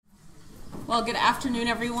Well, good afternoon,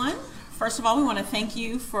 everyone. First of all, we want to thank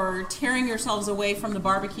you for tearing yourselves away from the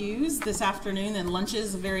barbecues this afternoon and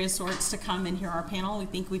lunches of various sorts to come and hear our panel. We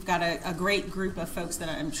think we've got a great group of folks that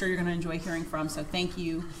I'm sure you're going to enjoy hearing from, so thank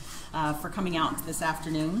you for coming out this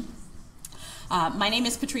afternoon. My name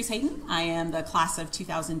is Patrice Hayden. I am the class of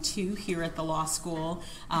 2002 here at the law school,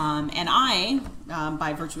 and I,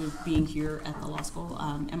 by virtue of being here at the law school,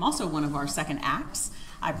 am also one of our second acts.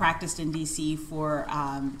 I practiced in DC for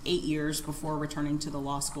 8 years before returning to the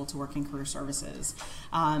law school to work in career services.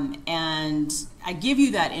 And I give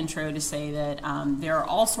you that intro to say that there are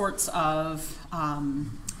all sorts of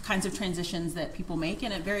kinds of transitions that people make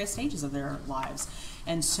and at various stages of their lives.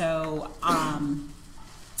 And so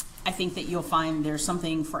I think that you'll find there's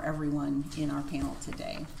something for everyone in our panel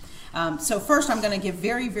today. So first I'm going to give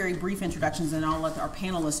very, very brief introductions, and I'll let our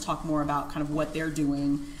panelists talk more about kind of what they're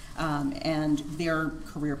doing and their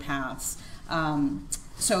career paths.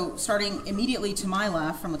 So starting immediately to my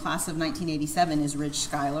left from the class of 1987 is Ridge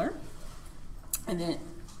Schuyler. And then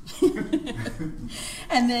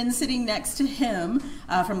and then sitting next to him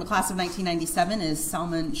from the class of 1997 is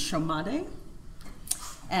Salman Shomade.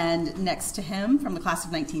 And next to him from the class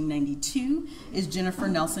of 1992 is Jennifer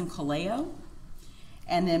Nelson Coleo.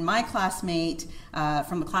 And then my classmate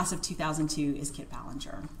from the class of 2002 is Kit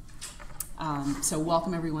Ballinger. So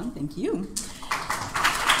welcome everyone, thank you.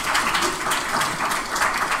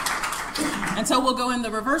 And so we'll go in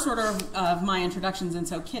the reverse order of my introductions. And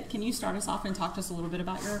so Kit, can you start us off and talk to us a little bit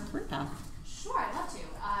about your career path? Sure, I'd love to.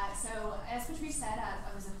 So as Patrice said,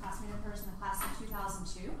 I was a classmate of hers in the class of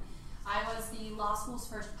 2002. I was the law school's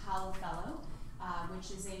first Powell Fellow, which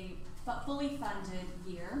is a fully funded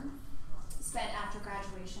year spent after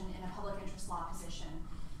graduation in a public interest law position.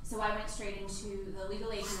 So I went straight into the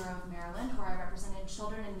Legal Aid Bureau of Maryland, where I represented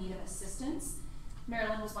children in need of assistance.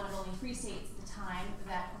 Maryland was one of only 3 states at the time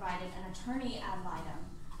that provided an attorney ad litem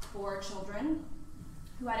for children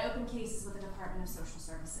who had open cases with the Department of Social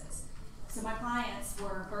Services. So my clients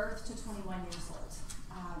were birth to 21 years old.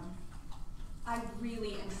 I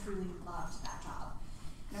really and truly loved that job.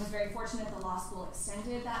 And I was very fortunate the law school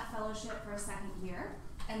extended that fellowship for a second year,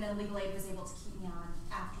 and then Legal Aid was able to keep me on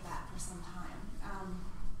after that for some time.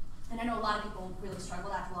 And I know a lot of people really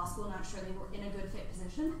struggled after law school, not sure they were in a good fit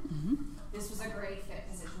position. This was a great fit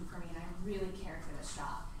position for me, and I really cared for this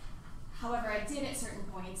job. However, I did at certain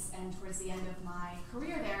points, and towards the end of my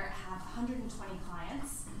career there, have 120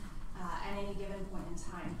 clients at any given point in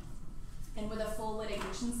time. And with a full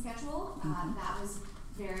litigation schedule, that was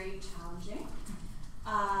very challenging,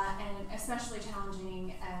 and especially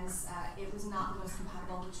challenging as it was not the most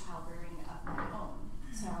compatible with child rearing of my own.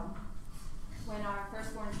 So when our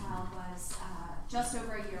firstborn child was just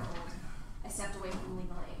over a year old, I stepped away from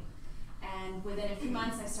Legal Aid. And within a few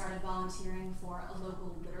months, I started volunteering for a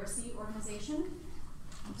local literacy organization,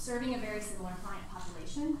 serving a very similar client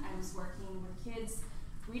population. I was working with kids,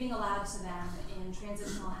 reading aloud to them in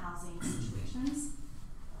transitional housing situations.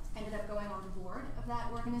 Ended up going on the board of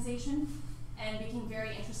that organization and became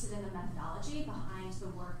very interested in the methodology behind the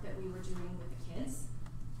work that we were doing with the kids.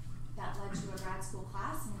 That led to a grad school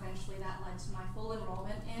class, and eventually that led to my full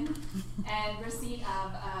enrollment in and receipt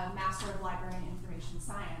of a Master of Library and Information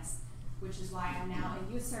Science, which is why I'm now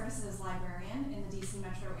a youth services librarian in the DC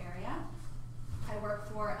metro area. I work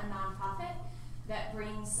for a nonprofit that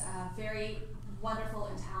brings very wonderful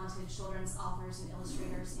and talented children's authors and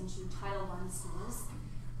illustrators into Title I schools.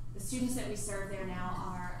 The students that we serve there now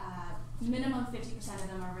are, minimum 50% of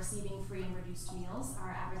them are receiving free and reduced meals.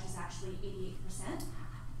 Our average is actually 88%.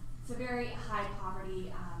 It's a very high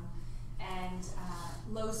poverty and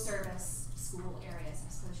low service school areas,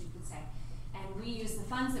 I suppose you could say. And we use the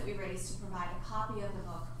funds that we raise to provide a copy of the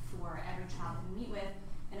book for every child we meet with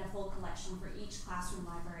and a full collection for each classroom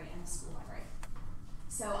library and the school library.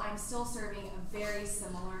 So I'm still serving a very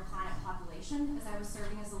similar client population as I was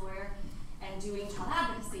serving as a lawyer and doing child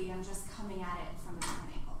advocacy. I'm just coming at it from a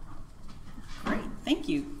different angle. Great, thank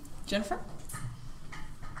you. Jennifer?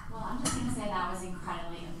 Well, I'm just going to say that was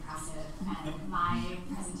incredibly impressive, and my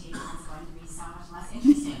presentation is going to be so much less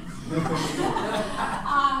interesting.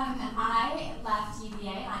 I left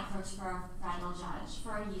TVA, and I clerked for a federal judge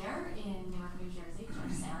for a year in Newark, New Jersey,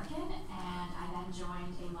 Judge Sarakin, and I then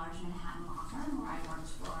joined a large Manhattan law firm where I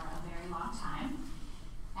worked for a very long time.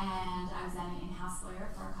 And I was then an in-house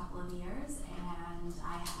lawyer for a couple of years, and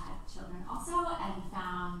I had children also, and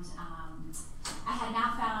I had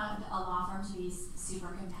not found a law firm to be super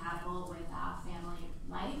compatible with family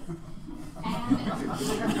life. And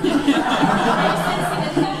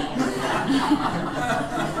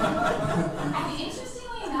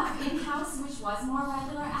interestingly enough, in-house, which was more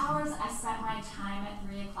regular hours, I spent my time at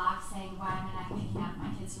 3 o'clock back saying, why am I not picking up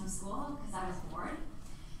my kids from school? Because I was bored.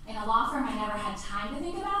 In a law firm, I never had time to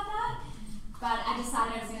think about that, but I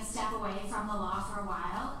decided I was going to step away from the law for a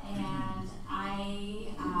while, and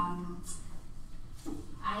I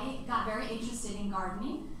got very interested in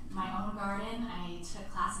gardening, my own garden. I took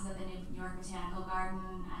classes at the New York Botanical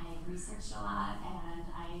Garden. I researched a lot, and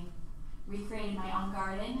I recreated my own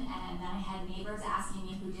garden, and then I had neighbors asking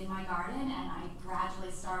me who did my garden, and I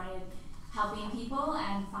gradually started helping people,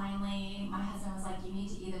 and finally my husband was like, you need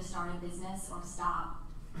to either start a business or stop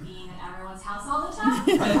being at everyone's house all the time.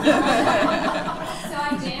 So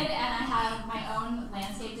I did, and I have my own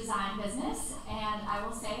landscape design business, and I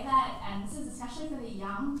will say that, and this is especially for the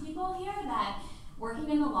young people here, that working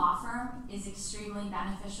in the law firm is extremely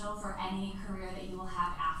beneficial for any career that you will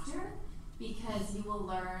have after, because you will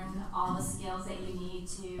learn all the skills that you need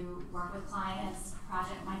to work with clients.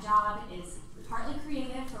 My job is partly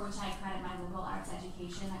creative, for which I credit my liberal arts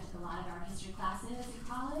education. I took a lot of art history classes in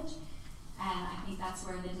college, and I think that's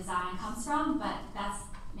where the design comes from, but that's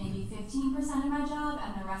maybe 15% of my job,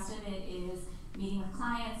 and the rest of it is meeting with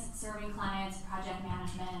clients, serving clients, project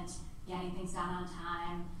management, getting things done on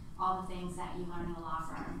time, all the things that you learn in a law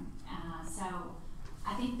firm. So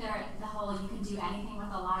I think the whole you can do anything with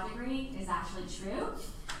a law degree is actually true.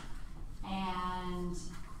 And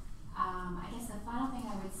I guess the final thing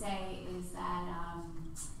I would say is that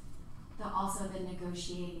also the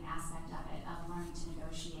negotiating aspect of it, of learning to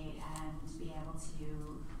negotiate and be able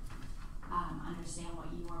to understand what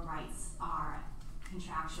your rights are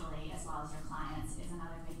contractually as well as your clients, is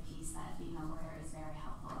another big piece that being a lawyer is very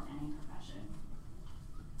helpful in any profession.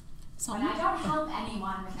 So but I don't help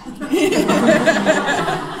anyone with anything.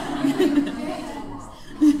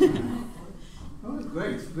 Oh,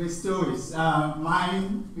 great stories. Mine,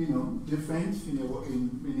 different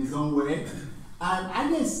in his own way. And I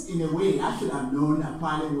guess in a way, I should have known I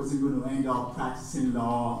probably wasn't going to end up practicing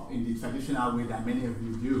law in the traditional way that many of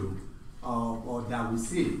you do, or that we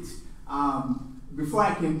see it. Before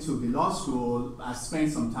I came to the law school, I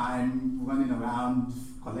spent some time running around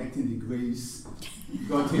collecting degrees,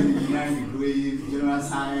 got an engineering degree, general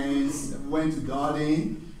science, went to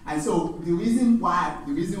Darden. And so the reason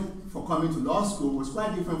for coming to law school was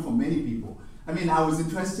quite different from many people. I mean, I was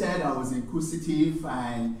interested, I was inquisitive,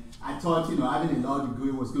 and I thought, having a law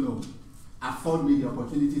degree was going to afford me the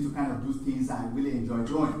opportunity to kind of do things I really enjoy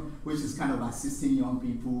doing, which is kind of assisting young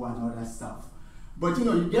people and all that stuff. But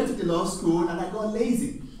you get to the law school and I got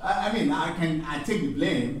lazy. I take the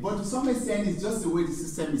blame, but to some extent it's just the way the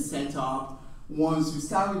system is set up. Once you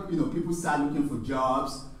start, people start looking for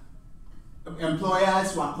jobs.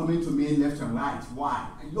 Employers were coming to me left and right. Why?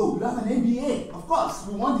 Yo, you have an MBA. Of course,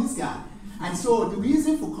 we want this guy. And so the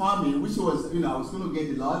reason for coming, which was, I was going to get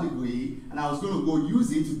a law degree and I was going to go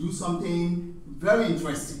use it to do something very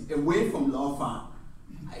interesting away from law firm.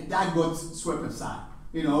 That got swept aside.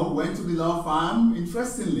 Went to the law firm.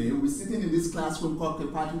 Interestingly, we're sitting in this classroom called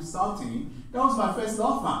Kirkpatrick Consulting. That was my first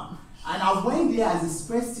law firm. And I went there as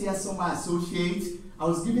a first year summer associate. I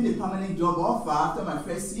was given a permanent job offer after my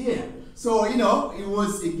first year. So, it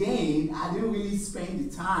was, again, I didn't really spend the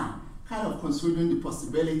time kind of considering the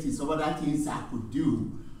possibilities of other things I could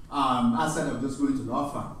do outside of just going to law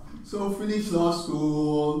firm. So finished law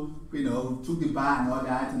school, took the bar and all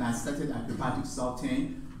that, and I started at Kirkpatrick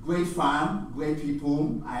Consulting. Great firm, great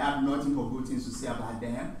people. I have nothing but good things to say about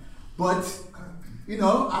them. But,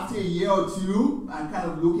 after a year or two, I'm kind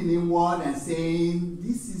of looking inward and saying,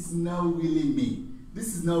 this is not really me.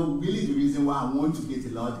 This is not really the reason why I want to get a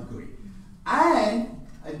law degree. And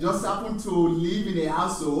I just happened to live in a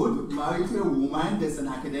household, married to a woman that's an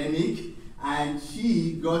academic, and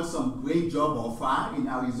she got some great job offer in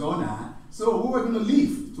Arizona. So we were going to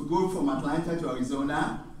leave to go from Atlanta to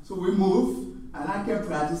Arizona. So we moved. And I kept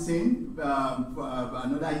practicing for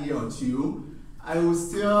another year or two. I was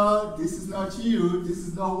still, this is not you, this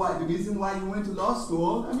is not the reason why you went to law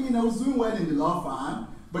school. I was doing well in the law firm,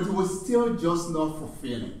 but it was still just not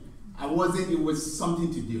fulfilling. It was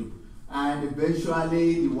something to do. And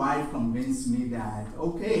eventually the wife convinced me that,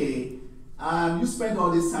 okay, you spent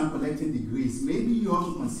all this time collecting degrees. Maybe you ought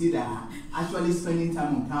to consider actually spending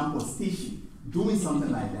time on campus teaching, doing something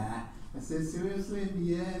like that. I said, seriously?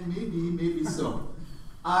 Yeah, maybe so.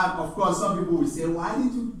 Of course, some people will say, why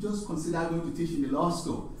didn't you just consider going to teach in the law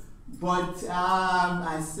school? But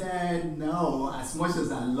I said, no, as much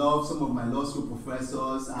as I love some of my law school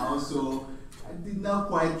professors, I did not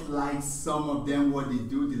quite like some of them, what they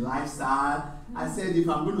do, the lifestyle. I said, if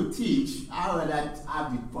I'm going to teach, I would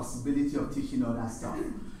have the possibility of teaching all that stuff.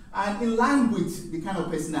 And in line with the kind of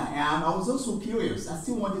person I am, I was also curious. I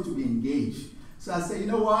still wanted to be engaged. So I said, you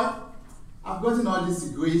know what? I've gotten all these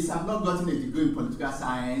degrees. I've not gotten a degree in political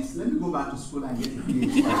science. Let me go back to school and get a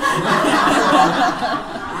PhD.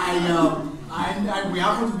 And we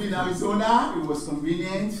happened to be in Arizona. It was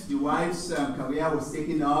convenient. The wife's career was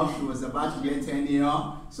taking off. She was about to get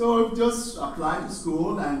tenure. So just applied to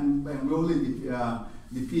school and enrolled in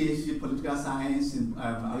the PhD in political science in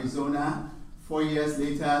Arizona. 4 years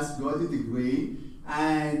later, got the degree.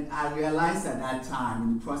 And I realized at that time,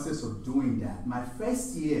 in the process of doing that, my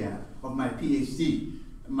first year of my PhD,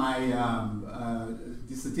 my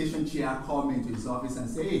dissertation chair called me into his office and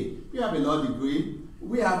said, hey, you have a law degree.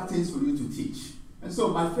 We have things for you to teach. And so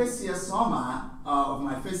my first year summer of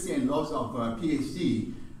my first year in law of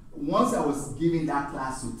PhD, once I was giving that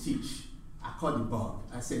class to teach, I called the bug.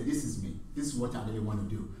 I said, this is me. This is what I really want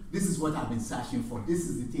to do. This is what I've been searching for. This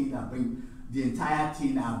is the thing that brings the entire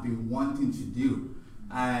thing I've been wanting to do.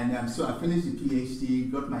 And so I finished the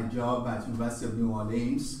PhD, got my job at University of New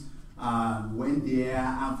Orleans, went there,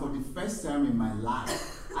 and for the first time in my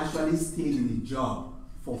life, actually stayed in the job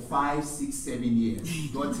for 5, 6, 7 years.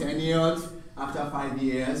 Got tenured after 5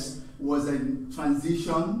 years, was a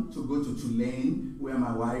transition to go to Tulane, where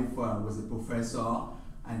my wife was a professor,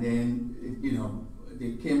 and then,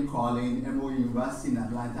 they came calling, Emory University in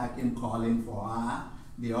Atlanta came calling for her.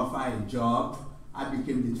 They offered a job. I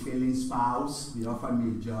became the trailing spouse. They offered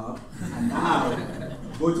me a job. And now,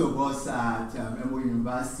 both of us at Emory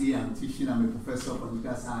University, I'm teaching, I'm a professor of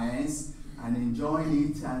political science, and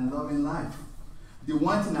enjoying it and loving life. The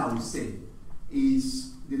one thing I would say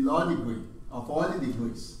is the law degree, of all the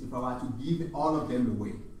degrees, if I were to give all of them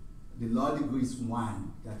away, the law degree is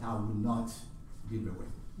one that I will not give away.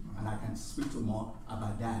 And I can speak to more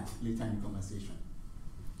about that later in the conversation.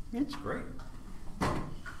 That's great.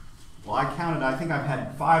 Well, I think I've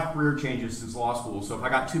had 5 career changes since law school, so if I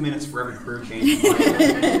got 2 minutes for every career change.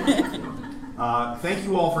 Thank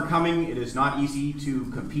you all for coming. It is not easy to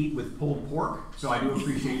compete with pulled pork, so I do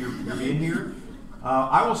appreciate your being here.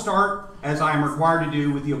 I will start, as I am required to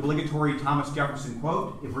do, with the obligatory Thomas Jefferson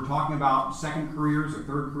quote. If we're talking about second careers or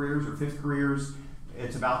third careers or fifth careers,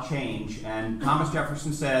 it's about change. And Thomas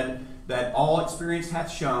Jefferson said that all experience hath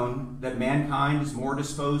shown that mankind is more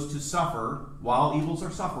disposed to suffer while evils are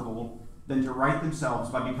sufferable than to right themselves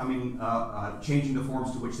by becoming changing the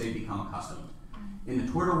forms to which they become accustomed. In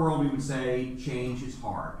the Twitter world, we would say change is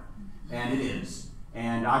hard, and it is.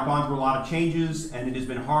 And I've gone through a lot of changes, and it has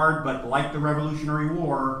been hard, but like the Revolutionary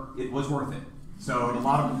War, it was worth it. So a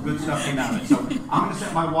lot of good stuff came out of it. So I'm going to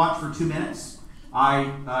set my watch for 2 minutes.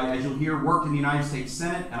 I, as you'll hear, worked in the United States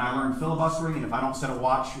Senate, and I learned filibustering, and if I don't set a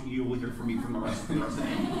watch, you will hear from me for the rest of the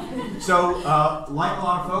day. So, like a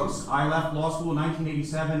lot of folks, I left law school in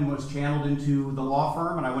 1987, was channeled into the law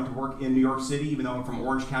firm, and I went to work in New York City, even though I'm from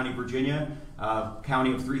Orange County, Virginia,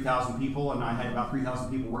 county of 3,000 people, and I had about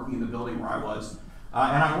 3,000 people working in the building where I was.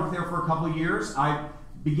 And I worked there for a couple of years. I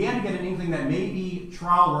began to get an inkling that maybe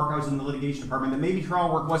trial work, I was in the litigation department, that maybe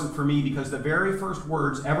trial work wasn't for me because the very first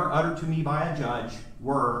words ever uttered to me by a judge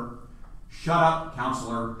were, "Shut up,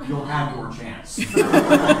 counselor, you'll have your chance." Never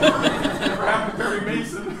happened to Perry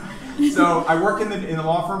Mason. So I worked in the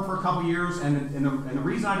law firm for a couple years, and the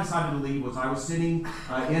reason I decided to leave was I was sitting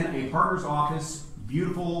in a partner's office,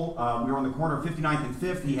 beautiful, we were on the corner of 59th and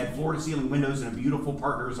 5th, he had floor-to-ceiling windows in a beautiful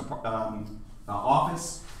partner's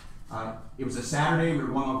office. It was a Saturday, we were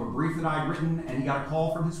going over a brief that I had written, and he got a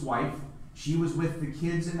call from his wife. She was with the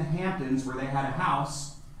kids in the Hamptons where they had a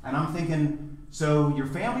house, and I'm thinking, so your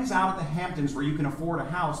family's out at the Hamptons where you can afford a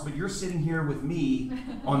house, but you're sitting here with me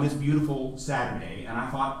on this beautiful Saturday. And I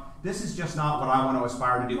thought, this is just not what I want to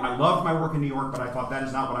aspire to do. I loved my work in New York, but I thought that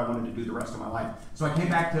is not what I wanted to do the rest of my life. So I came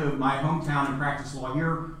back to my hometown and practiced law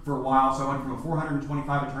here for a while. So I went from a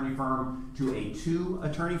 425 attorney firm to a 2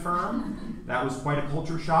 attorney firm. That was quite a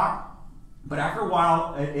culture shock. But after a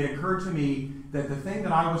while, it occurred to me that the thing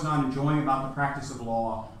that I was not enjoying about the practice of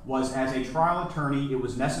law was, as a trial attorney, it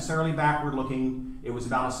was necessarily backward-looking. It was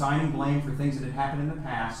about assigning blame for things that had happened in the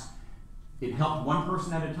past. It helped one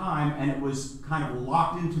person at a time, and it was kind of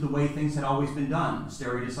locked into the way things had always been done,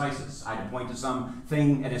 stare decisis. I had to point to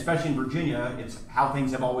something, and especially in Virginia, it's how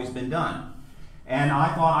things have always been done. And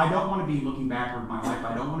I thought, I don't want to be looking backward in my life.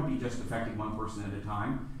 I don't want to be just affecting one person at a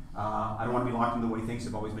time. I don't want to be locked in the way things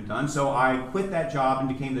have always been done. So I quit that job and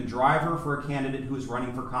became the driver for a candidate who was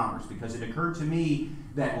running for Congress, because it occurred to me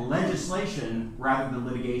that legislation rather than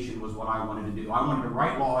litigation was what I wanted to do. I wanted to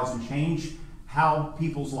write laws and change how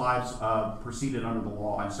people's lives proceeded under the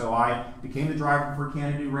law. And so I became the driver for a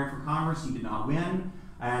candidate who ran for Congress. He did not win.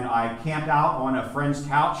 And I camped out on a friend's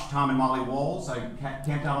couch, Tom and Molly Walls. I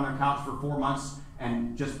camped out on their couch for 4 months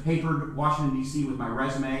and just papered Washington, D.C. with my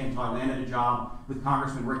resume until I landed a job with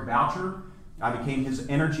Congressman Rick Boucher. I became his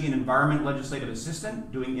energy and environment legislative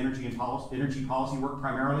assistant, doing energy policy work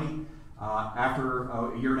primarily. After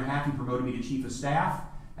a year and a half, he promoted me to chief of staff.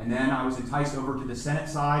 And then I was enticed over to the Senate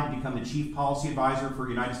side to become the chief policy advisor for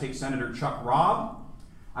United States Senator Chuck Robb.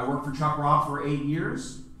 I worked for Chuck Robb for 8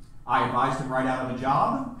 years. I advised him right out of a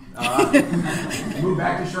job. Moved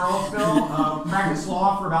back to Charlottesville, practiced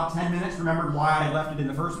law for about 10 minutes, remembered why I left it in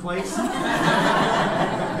the first place,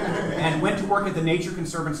 and went to work at the Nature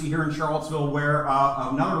Conservancy here in Charlottesville, where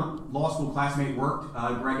another law school classmate worked,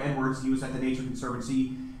 Greg Edwards. He was at the Nature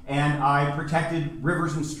Conservancy, and I protected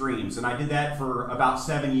rivers and streams, and I did that for about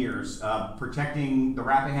 7 years, protecting the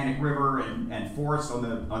Rappahannock River and forests on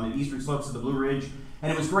the eastern slopes of the Blue Ridge.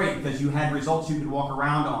 And it was great because you had results you could walk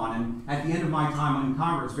around on. And at the end of my time in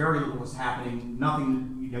Congress, very little was happening.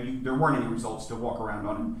 Nothing, there weren't any results to walk around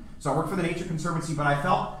on. So I worked for the Nature Conservancy, but I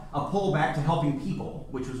felt a pull back to helping people,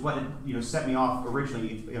 which was what had set me off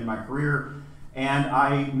originally in my career. And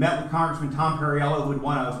I met with Congressman Tom Perriello, who had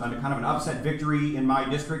won a kind of an upset victory in my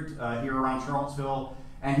district here around Charlottesville.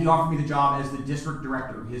 And he offered me the job as the district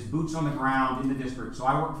director, his boots on the ground in the district. So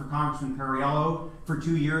I worked for Congressman Perriello for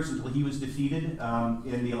 2 years until he was defeated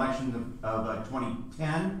in the election of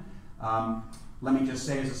 2010. Let me just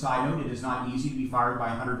say as a side note, it is not easy to be fired by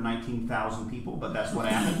 119,000 people, but that's what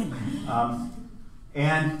happened.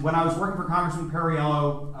 And when I was working for Congressman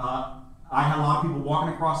Perriello, I had a lot of people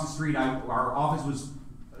walking across the street. Our office was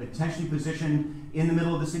intentionally positioned in the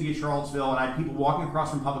middle of the city of Charlottesville, and I had people walking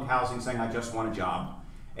across from public housing saying, "I just want a job."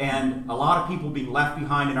 And a lot of people being left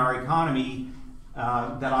behind in our economy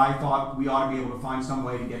that I thought we ought to be able to find some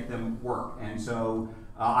way to get them work. And so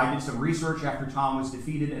I did some research after Tom was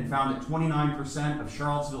defeated and found that 29% of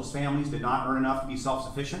Charlottesville's families did not earn enough to be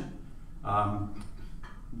self-sufficient,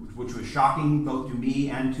 which was shocking both to me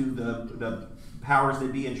and to the powers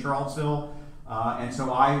that be in Charlottesville. And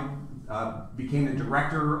so I became the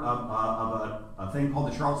director of a thing called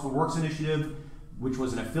the Charlottesville Works Initiative, which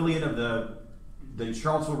was an affiliate of the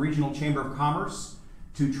Charlottesville Regional Chamber of Commerce,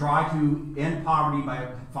 to try to end poverty by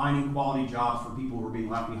finding quality jobs for people who are being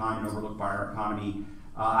left behind and overlooked by our economy.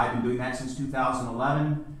 I've been doing that since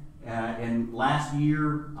 2011. And last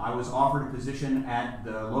year, I was offered a position at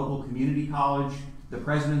the local community college. The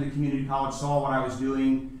president of the community college saw what I was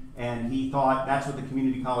doing, and he thought that's what the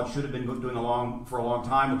community college should have been doing for a long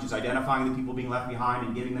time, which is identifying the people being left behind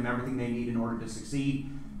and giving them everything they need in order to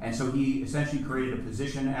succeed. And so he essentially created a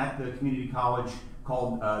position at the community college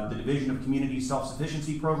called the Division of Community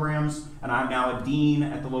Self-Sufficiency Programs, and I'm now a dean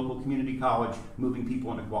at the local community college, moving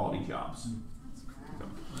people into quality jobs.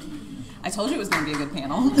 I told you it was going to be a good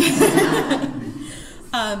panel.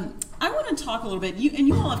 I want to talk a little bit, and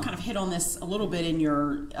you all have kind of hit on this a little bit in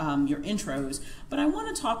your intros, but I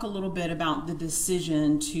want to talk a little bit about the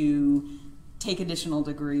decision to take additional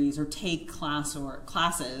degrees or take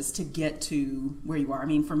classes to get to where you are. I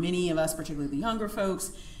mean, for many of us, particularly the younger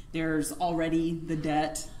folks, there's already the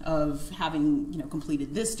debt of having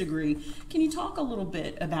completed this degree. Can you talk a little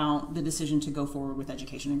bit about the decision to go forward with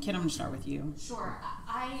education? And Ken, I'm going to start with you. Sure.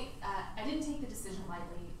 I didn't take the decision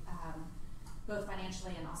lightly, both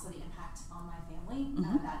financially and also the impact on my family.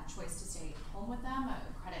 That choice to stay home with them.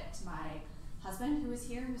 Credit to my husband, who is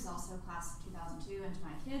here, who's also class of 2002, and to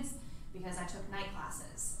my kids, because I took night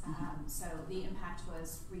classes. So the impact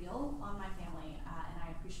was real on my family, and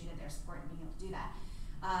I appreciated their support in being able to do that.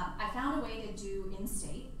 I found a way to do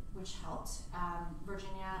in-state, which helped.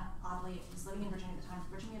 Virginia, oddly, I was living in Virginia at the time.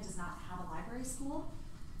 Virginia does not have a library school.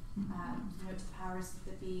 Note to the powers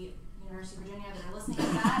that be, University of Virginia, that are listening to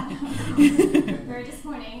that. Very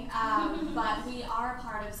disappointing. But we are a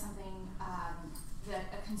part of something,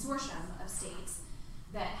 a consortium of states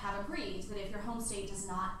that have agreed that if your home state does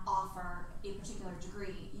not offer a particular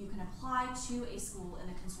degree, you can apply to a school in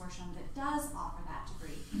the consortium that does offer that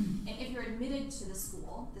degree. And if you're admitted to the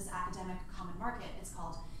school, this academic common market, it's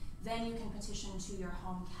called, then you can petition to your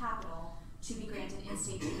home capital to be granted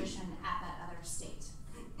in-state tuition at that other state.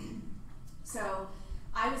 So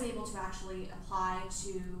I was able to actually apply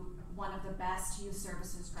to one of the best youth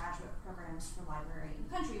services graduate programs for library in the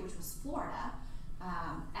country, which was Florida,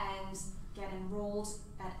 and get enrolled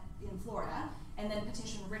in Florida, and then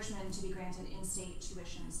petition Richmond to be granted in-state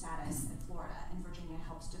tuition status in Florida, and Virginia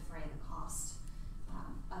helped defray the cost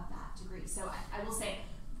of that degree. So I will say,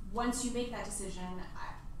 once you make that decision,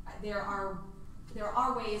 there are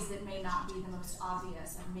ways that may not be the most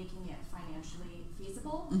obvious of making it financially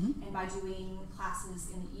feasible. And by doing classes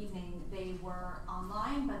in the evening, they were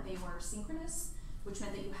online, but they were synchronous, which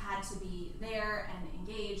meant that you had to be there and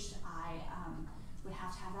engaged. I would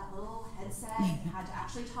have to have that little headset. You had to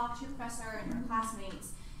actually talk to your professor and your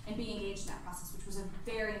classmates. and be engaged in that process, which was a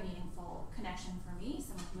very meaningful connection for me,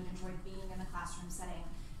 someone who had enjoyed being in the classroom setting.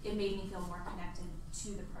 It made me feel more connected to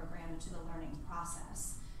the program and to the learning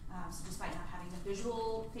process. So despite not having the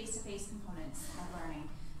visual face-to-face components of learning,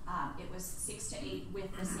 it was 6 to 8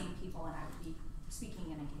 with the same people, and I would be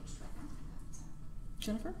speaking and engaged with them. So.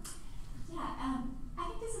 Jennifer? Yeah, I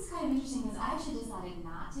think this is kind of interesting because I actually decided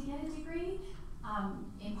not to get a degree,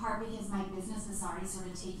 in part because my business was already sort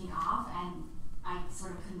of taking off, and I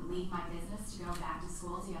sort of couldn't leave my business to go back to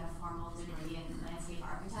school to get a formal degree in landscape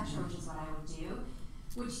architecture, which is what I would do,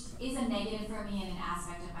 which is a negative for me in an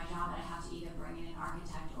aspect of my job that I have to either bring in an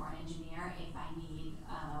architect or an engineer if I need,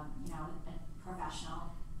 a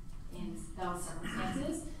professional in those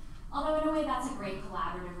circumstances. Although in a way that's a great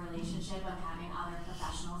collaborative relationship of having other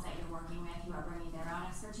professionals that you're working with who are bringing their own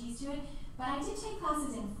expertise to it. But I did take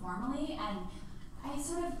classes informally, and I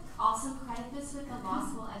sort of also credit this with the law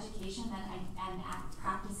school education and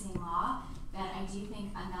practicing law, that I do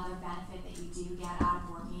think another benefit that you do get out of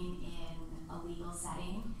working in a legal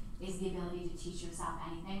setting is the ability to teach yourself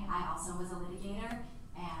anything. I also was a litigator,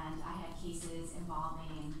 and I had cases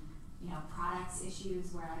involving products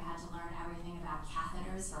issues where I had to learn everything about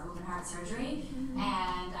catheters for open heart surgery,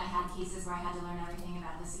 and I had cases where I had to learn everything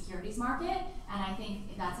about the securities market, and I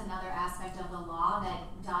think that's another aspect of the law that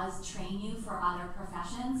does train you for other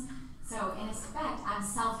professions. So in effect, I'm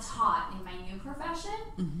self-taught in my new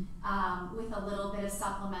profession, with a little bit of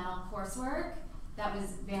supplemental coursework that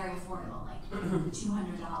was very affordable, like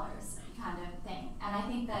 $200 kind of thing. And I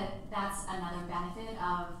think that that's another benefit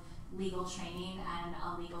of legal training and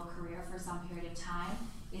a legal career for some period of time,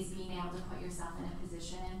 is being able to put yourself in a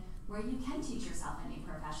position where you can teach yourself a new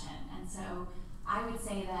profession. And so I would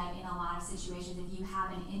say that in a lot of situations, if you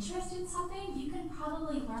have an interest in something, you can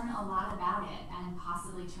probably learn a lot about it and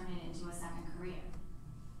possibly turn it into a second career.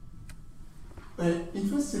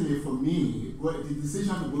 Interestingly for me, the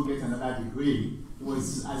decision to go get another degree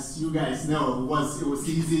was, as you guys know, it was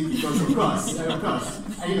easy because of course,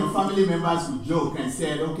 family members would joke and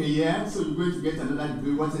said, okay, yeah, so you're going to get another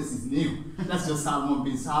degree, what else is new? That's just Salmon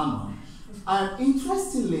being Salmon.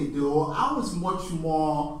 Interestingly though, I was much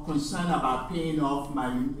more concerned about paying off my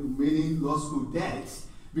remaining law school debt,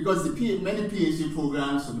 because many PhD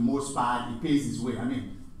programs, for the most part, it pays its way. I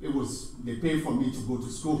mean, they pay for me to go to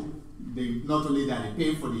school. Not only that, they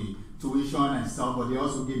pay for the tuition and stuff, but they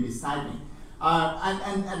also give me stipend.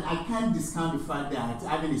 And I can't discount the fact that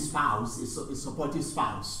having a spouse, a supportive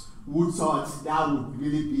spouse, would thought that would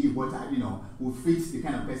really be what would fit the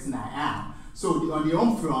kind of person I am. So on the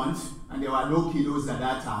home front, and there were no kiddos at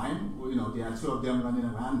that time, there are 2 of them running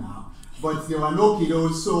around now, but there were no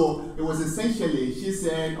kiddos, so it was essentially, she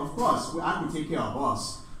said, of course, I could take care of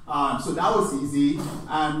us. So that was easy,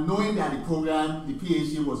 and knowing that the program, the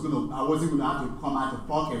PhD I wasn't going to have to come out of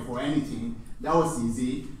pocket for anything, that was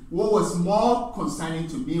easy. What was more concerning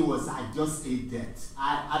to me was I just hate debt.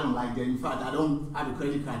 I don't like debt. In fact, I don't have a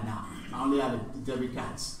credit card now. I only have debit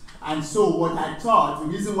cards. And so what I thought, the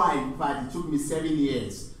reason why in fact it took me 7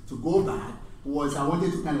 years to go back, was I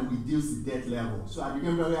wanted to kind of reduce the debt level. So I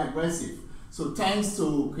became very aggressive. So thanks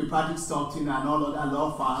to Kirkpatrick Stockton and all other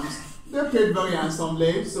law firms, they paid very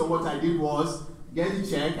handsomely. So what I did was get the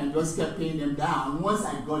check and just kept paying them down. Once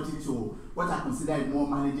I got it to what I consider a more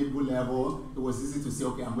manageable level, it was easy to say,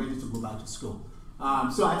 okay, I'm ready to go back to school.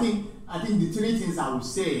 So I think the 3 things I would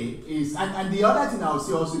say is, and the other thing I would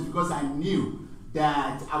say also is because I knew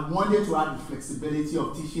that I wanted to have the flexibility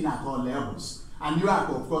of teaching at all levels. I knew I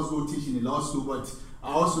could, of course, go teach in the law school, but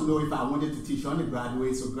I also know if I wanted to teach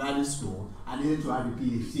undergraduates or graduate school, I needed to have a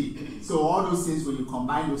PhD. So all those things, when you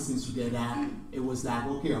combine those things together, it was like,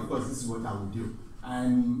 okay, of course, this is what I would do.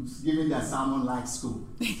 And given that someone likes school,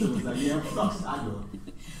 so it was like, yeah, of course, I do.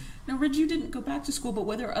 Now, Reg, you didn't go back to school, but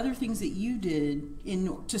were there other things that you did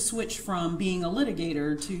to switch from being a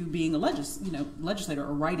litigator to being a legislator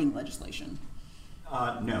or writing legislation?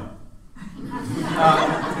 No.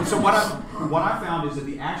 So what I found is that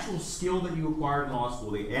the actual skill that you acquired in law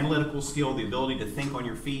school, the analytical skill, the ability to think on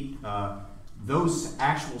your feet, those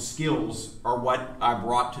actual skills are what I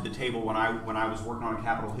brought to the table when I was working on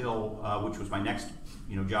Capitol Hill, which was my next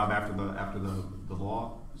job after the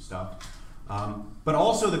law stuff. But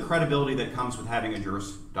also the credibility that comes with having a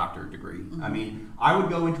Juris Doctor degree. Mm-hmm. I mean, I would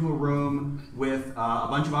go into a room with a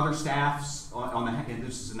bunch of other staffs and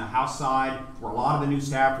this is in the House side, where a lot of the new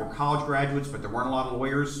staff were college graduates, but there weren't a lot of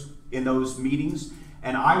lawyers in those meetings.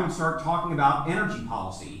 And I would start talking about energy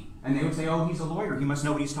policy. And they would say, oh, he's a lawyer, he must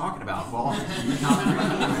know what he's talking about. Well,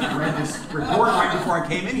 I read this report right before I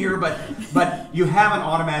came in here, but you have an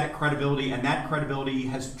automatic credibility, and that credibility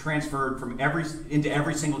has transferred into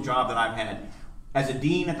every single job that I've had. as a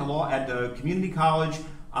dean at the community college,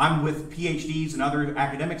 I'm with PhDs and other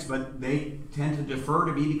academics, but they tend to defer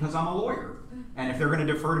to me because I'm a lawyer. And if they're going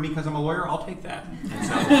to defer to me because I'm a lawyer, I'll take that.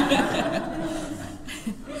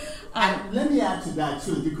 And let me add to that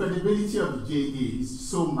too. The credibility of the JD is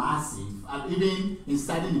so massive. Even in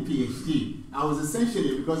studying the PhD, I was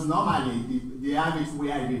essentially, because normally the average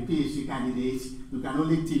where I did PhD candidate, you can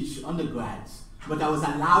only teach undergrads. But I was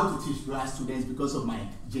allowed to teach grad students because of my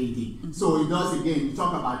JD. So it does, again, you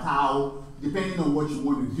talk about how, depending on what you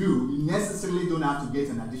want to do, you necessarily don't have to get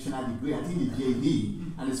an additional degree. I think the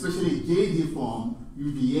JD, and especially JD from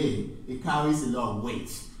UVA, it carries a lot of weight.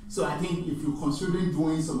 So I think if you're considering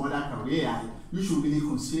doing some other career, you should really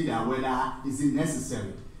consider whether is it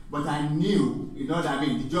necessary. But I knew, you know what I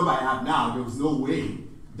mean, the job I have now, there was no way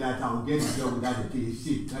that I would get a job without a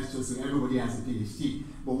PhD. That's just everybody has a PhD.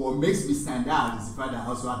 But what makes me stand out is the fact that I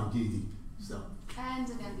also have a JD. So. And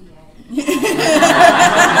an MBA.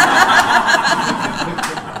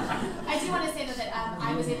 I do want to say that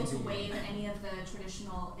I was able to waive any of the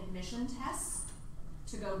traditional admission tests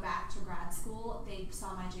to go back to grad school. They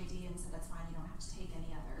saw my JD and said, that's fine, you don't have to take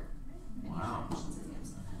any other admissions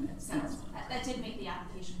exams. So that did make the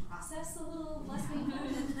application process a little less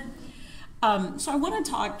painful. So I want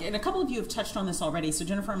to talk, and a couple of you have touched on this already, so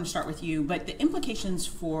Jennifer, I'm going to start with you, but the implications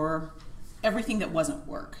for everything that wasn't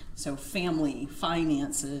work, so family,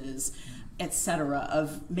 finances, etc.,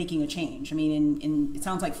 of making a change. I mean, it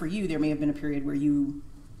sounds like for you, there may have been a period where you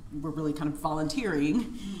were really kind of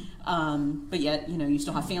volunteering, but yet, you know, you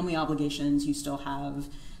still have family obligations, you still have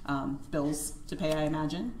bills to pay, I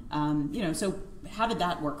imagine. You know, so how did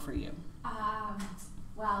that work for you?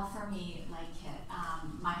 Well, for me, like Kit,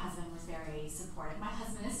 my husband was very supportive. My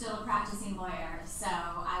husband is still a practicing lawyer, so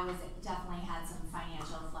I definitely had some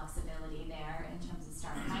financial flexibility there in terms of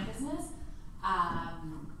starting my business.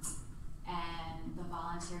 And the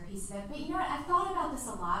volunteer piece of it. But you know what, I've thought about this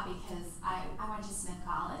a lot because I went to Smith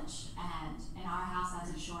College, and in our house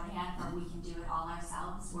that's a shorthand for we can do it all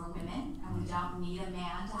ourselves. We're women, and we don't need a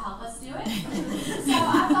man to help us do it. So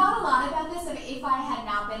I've thought a lot about this, of if I had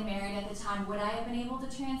not been married at the time, would I have been able to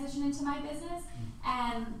transition into my business?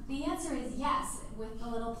 And the answer is yes, with a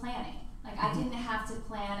little planning. Like, I didn't have to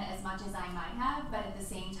plan as much as I might have, but at the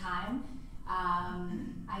same time,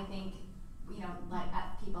 I think, you know, like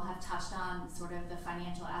people have touched on sort of the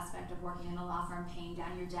financial aspect of working in a law firm, paying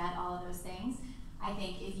down your debt, all of those things. I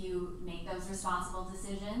think if you make those responsible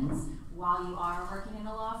decisions while you are working in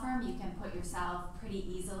a law firm, you can put yourself pretty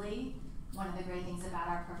easily. One of the great things about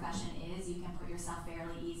our profession is you can put yourself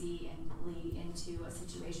fairly easily into a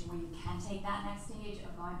situation where you can take that next stage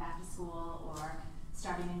of going back to school or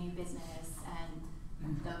starting a new business and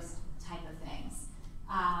those type of things.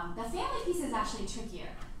 The family piece is actually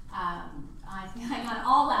trickier. I feel like on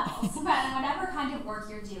all levels, but whatever kind of work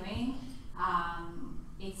you're doing,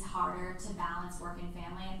 it's harder to balance work and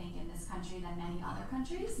family, I think, in this country than many other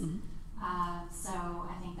countries. So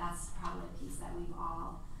I think that's probably a piece that we've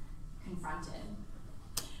all confronted.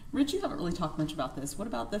 Rich, you haven't really talked much about this. What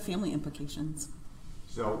about the family implications?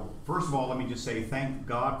 So, first of all, let me just say thank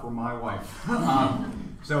God for my wife.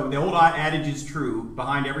 So the old adage is true.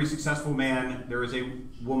 Behind every successful man, there is a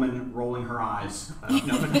woman rolling her eyes.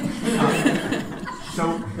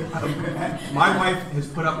 My wife has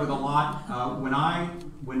put up with a lot. When I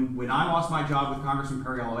lost my job with Congressman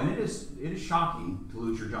Perriello, and it is shocking to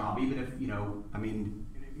lose your job, even if, you know, I mean,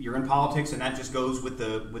 you're in politics and that just goes with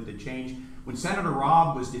the change. When Senator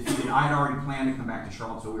Robb was defeated, I had already planned to come back to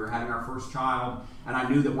Charlottesville. We were having our first child, and I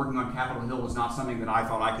knew that working on Capitol Hill was not something that I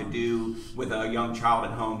thought I could do with a young child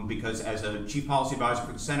at home, because as a chief policy advisor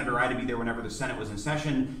for the senator, I had to be there whenever the Senate was in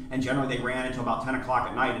session, and generally they ran until about 10 o'clock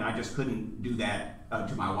at night, and I just couldn't do that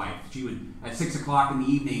to my wife. She would, at 6 o'clock in the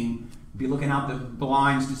evening, be looking out the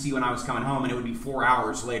blinds to see when I was coming home, and it would be 4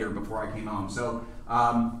 hours later before I came home.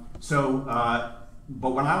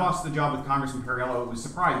 But when I lost the job with Congressman Perriello, it was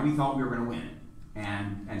surprising. We thought we were going to win.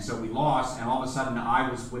 And so we lost, and all of a sudden I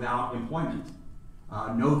was without employment.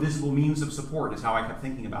 No visible means of support is how I kept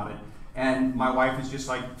thinking about it. And my wife is just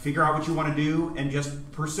like, figure out what you want to do and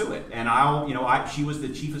just pursue it. And she was the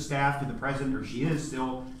chief of staff to the president, or she is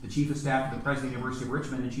still the chief of staff to the president of the University of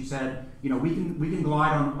Richmond. And she said, you know, we can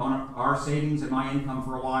glide on our savings and my income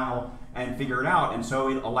for a while and figure it out. And so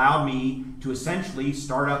it allowed me to essentially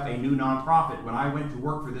start up a new nonprofit. When I went to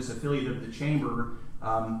work for this affiliate of the Chamber,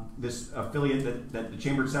 this affiliate that the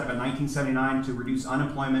Chamber set up in 1979 to reduce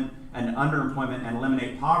unemployment and underemployment and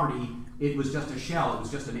eliminate poverty, it was just a shell. It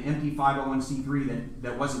was just an empty 501c3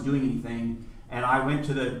 that wasn't doing anything. And I went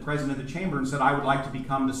to the president of the chamber and said I would like to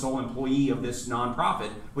become the sole employee of this nonprofit,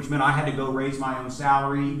 which meant I had to go raise my own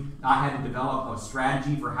salary. I had to develop a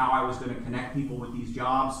strategy for how I was going to connect people with these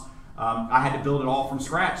jobs. I had to build it all from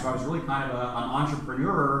scratch. So I was really kind of an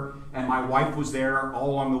entrepreneur, and my wife was there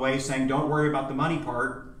all along the way saying, don't worry about the money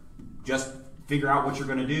part, just figure out what you're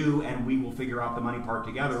going to do, and we will figure out the money part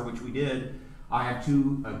together, which we did. I have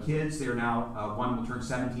two kids. They are now, one will turn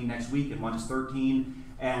 17 next week, and one is 13.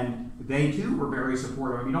 And they too were very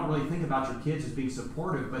supportive. I mean, you don't really think about your kids as being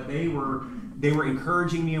supportive, but they were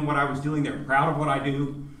encouraging me in what I was doing. They're proud of what I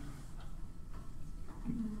do.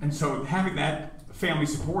 And so having that family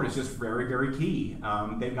support is just very, very key.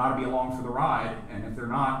 They've got to be along for the ride, and if they're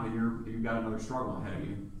not, then you've got another struggle ahead of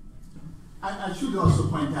you. I should also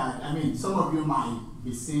point out, I mean, some of you might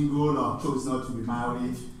be single or chose not to be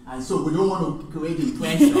married, and so we don't want to create the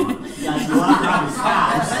impression that you want to have a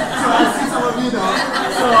spouse. So I see some of you know.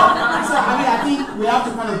 So I mean, I think we have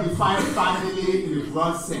to kind of define family in a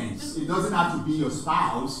broad sense. It doesn't have to be your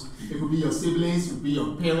spouse. It could be your siblings, it could be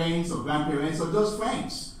your parents or grandparents or just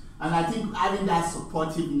friends. And I think having that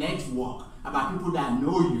supportive network about people that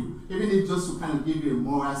know you, even if just to kind of give you a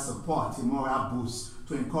moral support, a moral boost,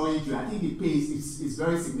 to encourage you, I think it pays, it's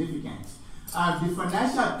very significant. The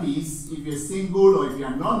financial piece, if you're single or if you're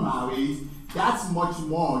not married, that's much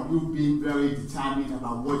more you being very determined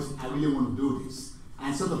about what I really want to do this.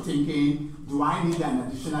 And sort of thinking, do I need an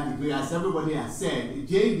additional degree? As everybody has said,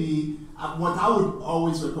 JD, what I would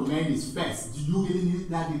always recommend is first, do you really need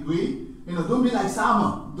that degree? You know, don't be like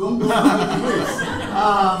Salmon. Don't go for degrees.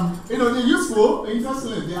 You know, they're useful,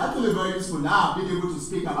 interestingly, they're actually very useful now, being able to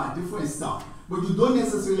speak about different stuff. But you don't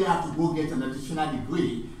necessarily have to go get an additional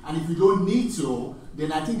degree. And if you don't need to,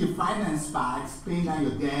 then I think the finance part, paying down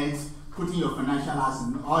your debts, putting your financial house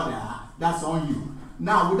in order, that's on you.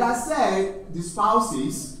 Now, with that said, the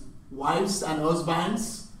spouses, wives and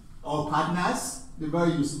husbands, or partners, they're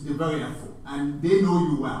very helpful. And they know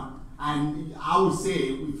you well. And I would say,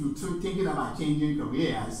 if you're thinking about changing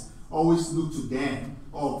careers, always look to them,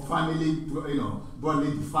 or family, you know,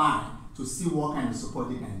 broadly defined, to see what kind of support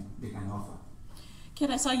they can offer. Kit,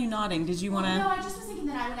 I saw you nodding. Did you want to? No, I just was thinking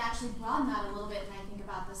that I would actually broaden that a little bit, and I think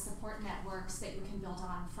about the support networks that you can build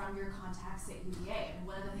on from your contacts at UVA. And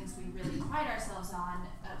one of the things we really pride ourselves on,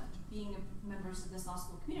 being members of this law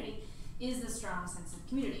school community, is the strong sense of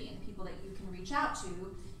community and people that you can reach out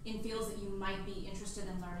to in fields that you might be interested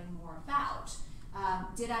in learning more about.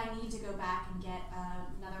 Did I need to go back and get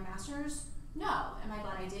another master's? No. Am I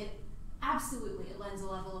glad I did? Absolutely. It lends a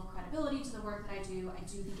level of credibility to the work that I do. I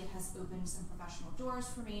do think it has opened some professional doors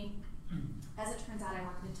for me. As it turns out, I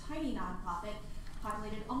work in a tiny nonprofit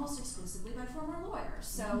populated almost exclusively by former lawyers.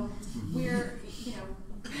 So we're, you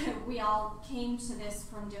know, we all came to this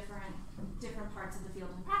from different parts of the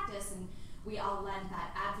field and practice, and we all lend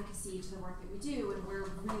that advocacy to the work that we do, and we're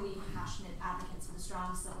really passionate advocates for the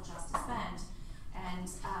strong civil justice bend.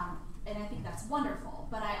 And I think that's wonderful.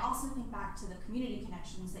 But I also think back to the community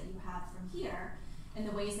connections that you have from here and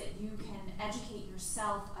the ways that you can educate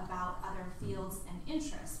yourself about other fields and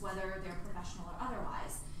interests, whether they're professional or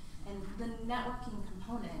otherwise. And the networking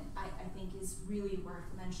component, I think, is really worth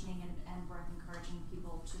mentioning and worth encouraging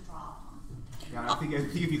people to draw upon. Yeah, I think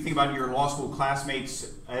if you think about your law school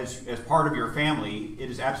classmates as part of your family, it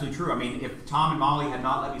is absolutely true. I mean, if Tom and Molly had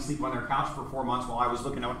not let me sleep on their couch for 4 months while I was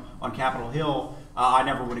looking on Capitol Hill, I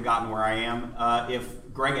never would have gotten where I am.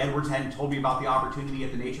 If Greg Edwards hadn't told me about the opportunity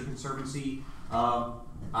at the Nature Conservancy,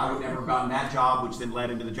 I would never have gotten that job, which then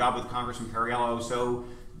led into the job with Congressman Perriello. So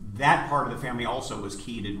that part of the family also was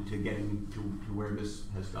key to getting to where this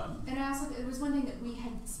has gotten. And also, it was one thing that we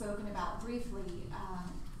had spoken about briefly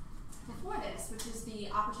before this, which is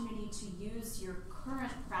the opportunity to use your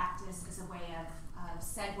current practice as a way of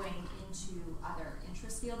segueing into other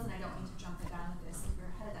interest fields. And I don't mean to jump the gun with this if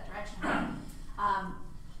you're headed that direction.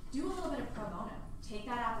 Do a little bit of pro bono. Take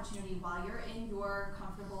that opportunity while you're in your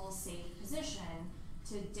comfortable, safe position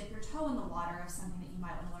to dip your toe in the water of something that you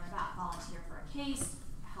might want to learn about. Volunteer for a case,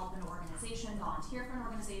 help an organization, volunteer for an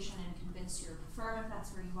organization, and convince your firm, if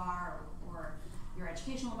that's where you are, or your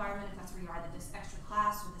educational environment, if that's where you are, that this extra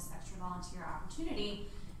class or this extra volunteer opportunity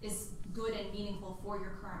is good and meaningful for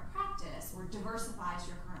your current practice, or diversifies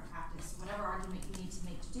your current practice, whatever argument you need to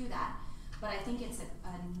make to do that. But I think it's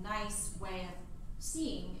a nice way of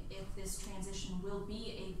seeing if this transition will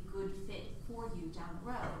be a good fit for you down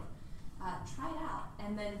the road. Try it out,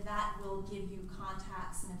 and then that will give you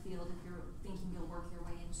contacts in a field if you're thinking you'll work your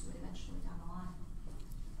way into it eventually down the line.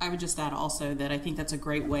 I would just add also that I think that's a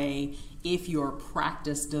great way if your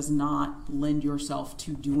practice does not lend yourself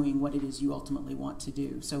to doing what it is you ultimately want to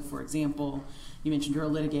do. So for example, you mentioned you're a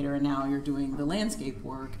litigator and now you're doing the landscape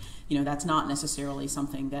work. You know, that's not necessarily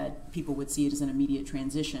something that people would see it as an immediate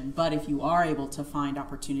transition. But if you are able to find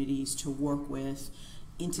opportunities to work with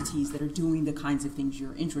entities that are doing the kinds of things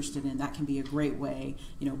you're interested in, that can be a great way,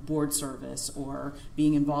 you know, board service or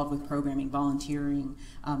being involved with programming, volunteering,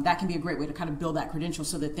 that can be a great way to kind of build that credential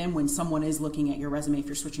so that then when someone is looking at your resume, if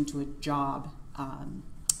you're switching to a job,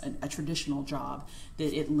 a traditional job,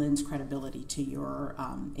 that it lends credibility to your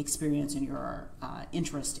experience and your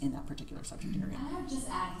interest in that particular subject area. And I would just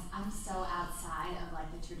add, because I'm so outside of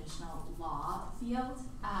like the traditional law field,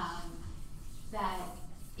 that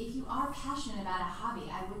if you are passionate about a hobby,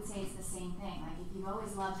 I would say it's the same thing. Like if you've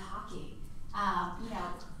always loved hockey, you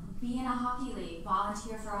know, be in a hockey league,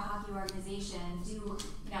 volunteer for a hockey organization, do, you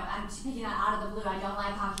know, I'm picking that out of the blue, I don't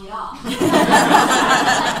like hockey at all. I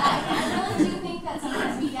really do think that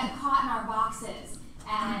sometimes we get caught in our boxes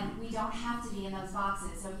and we don't have to be in those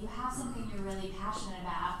boxes. So if you have something you're really passionate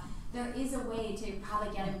about, there is a way to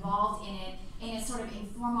probably get involved in it in a sort of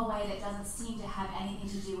informal way that doesn't seem to have anything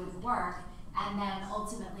to do with work. And then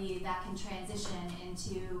ultimately that can transition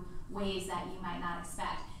into ways that you might not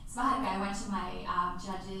expect. So by the way, I went to my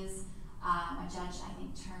judges, my judge I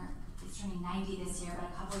think is turning 90 this year, but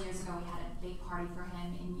a couple of years ago we had a big party for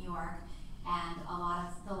him in New York, and a lot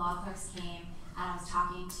of the law clerks came, and I was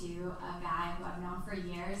talking to a guy who I've known for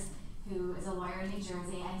years, who is a lawyer in New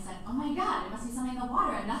Jersey, and he said, oh my God, it must be something in the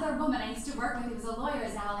water. Another woman I used to work with who was a lawyer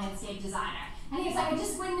is now a landscape designer. And he was like, I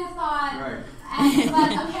just wouldn't have thought, Right.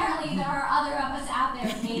 But apparently there are other of us out there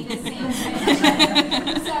who made this same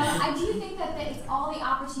transition. So I do think that it's all the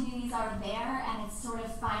opportunities are there, and it's sort of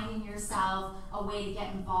finding yourself a way to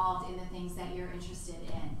get involved in the things that you're interested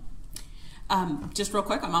in. Just real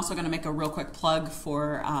quick, I'm also going to make a real quick plug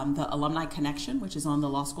for the Alumni Connection, which is on the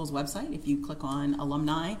law school's website. If you click on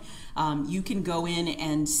alumni, you can go in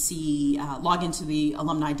and see, log into the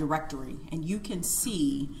alumni directory, and you can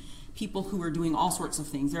see people who are doing all sorts of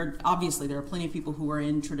things. Obviously, there are plenty of people who are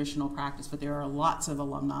in traditional practice, but there are lots of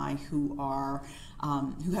alumni who are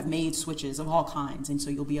who have made switches of all kinds, and so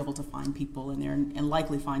you'll be able to find people in there and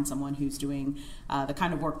likely find someone who's doing the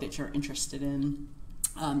kind of work that you're interested in.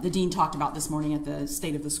 The dean talked about this morning at the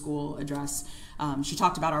State of the School address. She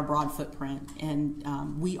talked about our broad footprint, and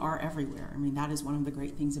we are everywhere. I mean, that is one of the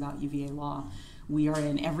great things about UVA law. We are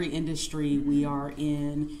in every industry. We are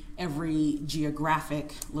in every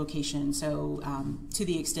geographic location. So to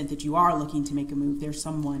the extent that you are looking to make a move, there's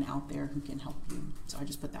someone out there who can help you. So I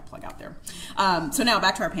just put that plug out there. So now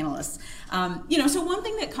back to our panelists. You know, so one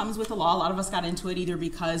thing that comes with the law, a lot of us got into it either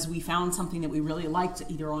because we found something that we really liked,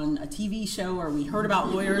 either on a TV show, or we heard about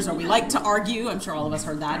lawyers, or we like to argue. I'm sure all of us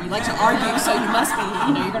heard that. You like to argue, so you must be,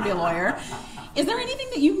 you know, you're going to be a lawyer. Is there anything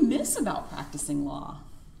that you miss about practicing law?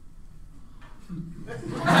 Actually,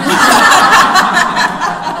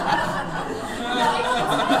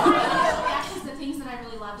 the things that I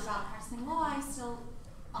really loved about practicing law, I still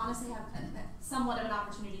honestly have somewhat of an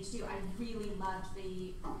opportunity to do. I really loved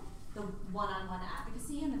the one-on-one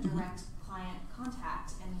advocacy and the direct client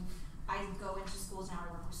contact. And I go into schools now.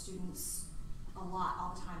 I work with students a lot,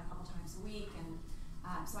 all the time, a couple times a week, and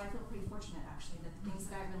so I feel pretty fortunate actually that the things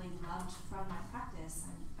that I really loved from my practice,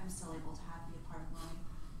 I'm still able to be a part of my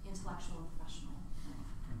intellectual and professional.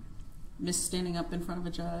 Miss standing up in front of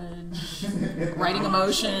a judge, writing a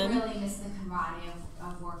motion. I really miss the camaraderie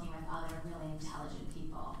of working with other really intelligent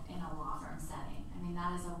people in a law firm setting. I mean,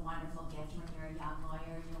 that is a wonderful gift when you're a young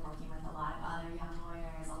lawyer. You're working with a lot of other young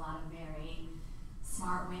lawyers, a lot of very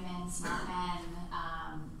smart women, smart men.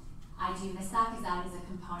 I do miss that because that is a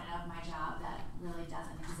component of my job that really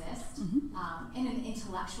doesn't exist. Mm-hmm. In an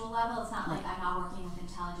intellectual level, it's not like I'm not working with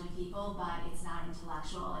intelligent people, but it's not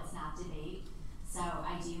intellectual, it's not debate. So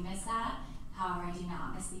I do miss that. However, I do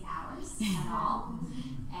not miss the hours at all.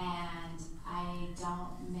 And I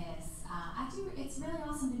don't miss, it's really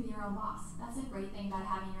awesome to be your own boss. That's a great thing about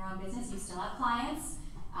having your own business. You still have clients.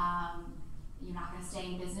 You're not going to stay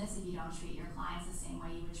in business if you don't treat your clients the same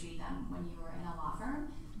way you would treat them when you were in a law firm.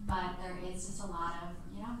 But there is just a lot of,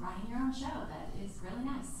 you know, running your own show that is really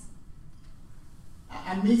nice.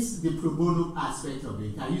 I miss the pro bono aspect of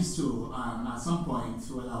it. I used to, at some point,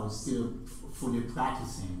 while I was still fully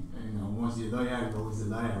practicing, you know, once you're a lawyer, you're always a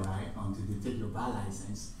lawyer, right? Until they take your bar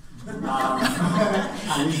license.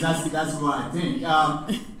 At least that's what I think.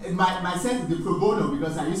 My sense, the pro bono,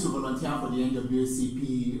 because I used to volunteer for the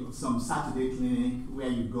NAACP, some Saturday clinic where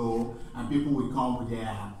you go and people will come with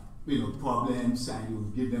their, you know, problems and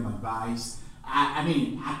you give them advice. I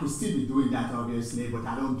mean, I could still be doing that obviously, but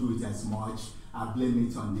I don't do it as much. I blame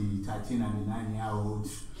it on the 13 and the 9-year-old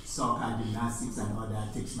soccer, gymnastics, and all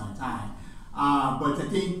that takes my time. But I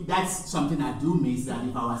think that's something I do miss, that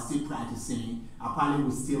if I was still practicing, I probably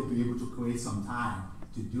would still be able to create some time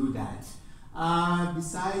to do that.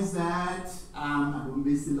 Besides that, I don't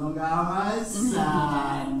miss the long hours.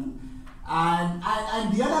 And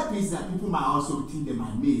the other piece that people might also think they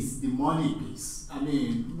might miss, the money piece. I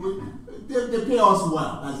mean, they pay us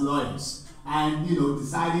well as lawyers. And, you know,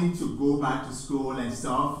 deciding to go back to school and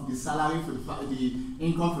stuff, the salary for the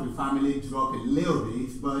income for the family dropped a little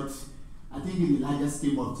bit, but I think in the larger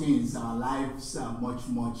scheme of things, our lives are much,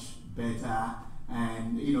 much better.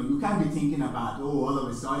 And, you know, you can't be thinking about, oh, all of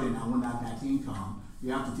a sudden I won't have that income.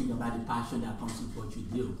 You have to think about the passion that comes with what you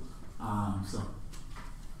do. I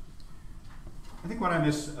think what I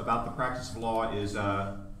miss about the practice of law is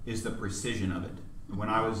the precision of it. When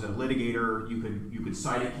I was a litigator, you could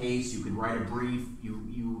cite a case, you could write a brief,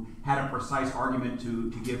 you had a precise argument to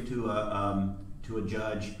give to a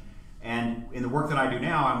judge. And in the work that I do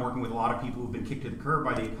now, I'm working with a lot of people who've been kicked to the curb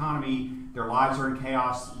by the economy. Their lives are in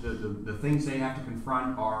chaos. The things they have to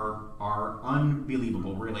confront are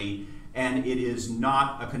unbelievable, really. And it is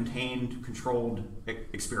not a contained, controlled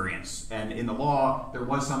experience. And in the law, there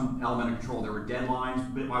was some element of control. There were deadlines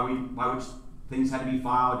by which things had to be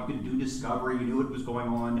filed. You could do discovery. You knew what was going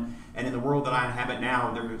on. And in the world that I inhabit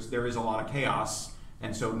now, there is a lot of chaos.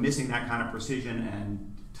 And so missing that kind of precision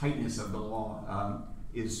and tightness of the law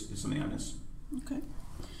is something I miss. Okay.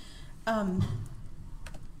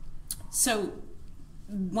 So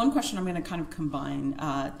one question, I'm going to kind of combine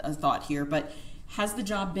a thought here, but has the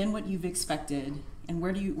job been what you've expected, and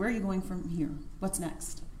where are you going from here? What's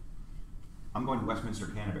next? I'm going to Westminster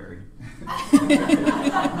Canterbury.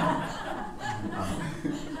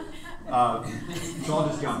 So I'll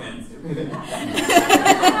just jump in.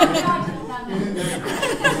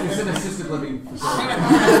 It's an assisted living facility.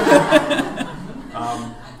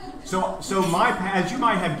 So my path, as you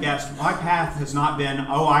might have guessed, my path has not been,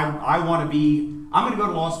 I'm going to go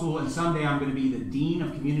to law school and someday I'm going to be the Dean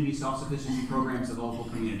of Community Self-Sufficiency Programs at the local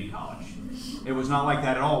community college. It was not like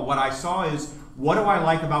that at all. What I saw is, what do I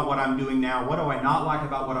like about what I'm doing now? What do I not like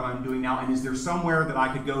about what I'm doing now? And is there somewhere that I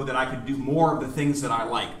could go that I could do more of the things that I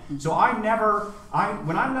like? So when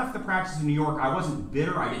I left the practice in New York, I wasn't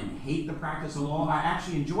bitter. I didn't hate the practice of law. I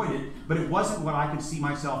actually enjoyed it, but it wasn't what I could see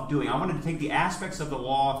myself doing. I wanted to take the aspects of the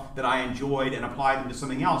law that I enjoyed and apply them to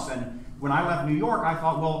something else. And when I left New York, I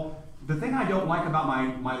thought, well, the thing I don't like about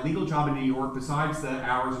my legal job in New York, besides the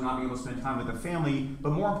hours of not being able to spend time with the family,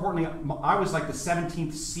 but more importantly, I was like the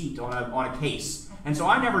 17th seat on a case. And so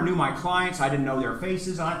I never knew my clients, I didn't know their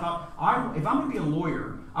faces, and I thought, if I'm going to be a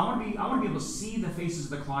lawyer, I want to be able to see the faces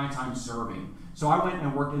of the clients I'm serving. So I went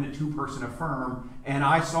and worked in a 2-person firm, and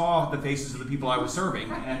I saw the faces of the people I was serving,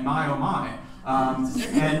 and my oh my. But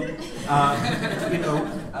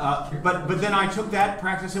then I took that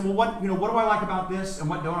practice and said, well, what do I like about this and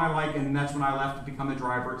what don't I like? And that's when I left to become the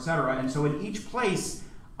driver, etc. And so in each place,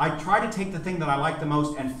 I try to take the thing that I like the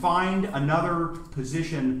most and find another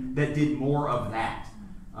position that did more of that.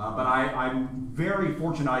 But I'm very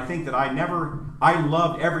fortunate. I think that I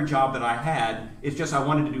loved every job that I had. It's just I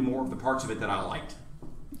wanted to do more of the parts of it that I liked.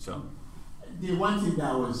 So. The one thing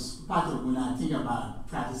that was part of when I think about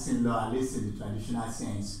practicing law, at least in the traditional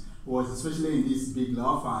sense, was especially in these big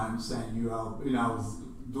law firms, and I was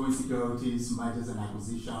doing securities, mergers and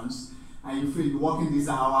acquisitions, and you feel you're working these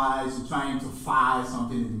hours, you're trying to file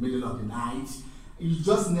something in the middle of the night. You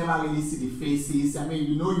just never really see the faces. I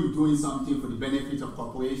mean, you're doing something for the benefit of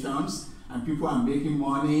corporations, and people are making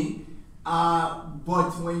money.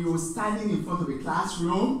 But when you're standing in front of a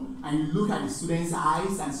classroom and you look at the student's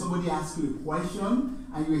eyes and somebody asks you a question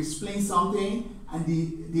and you explain something and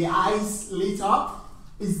the eyes lit up,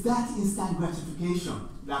 it's that instant gratification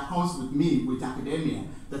that comes with me with academia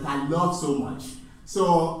that I love so much.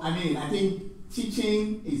 So, I mean, I think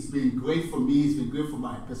teaching has been great for me, it's been great for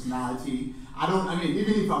my personality.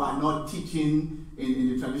 Even if I were not teaching in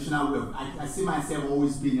the traditional way, I see myself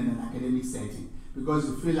always being in an academic setting, because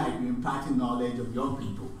you feel like you're imparting knowledge of young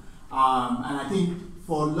people. And I think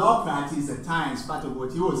for law practice at times, part of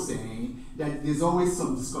what you were saying, that there's always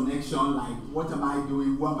some disconnection, like what am I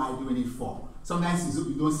doing, what am I doing it for? Sometimes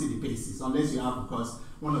you don't see the faces, unless you have, of course,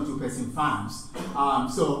 1 or 2 person firms.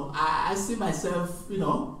 So I see myself,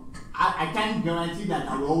 I can't guarantee that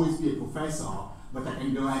I will always be a professor, but I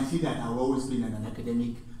can guarantee that I will always be in an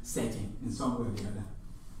academic setting in some way or the other.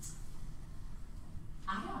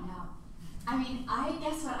 I don't know. I mean, I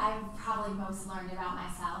guess what I've probably most learned about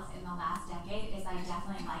myself in the last decade is I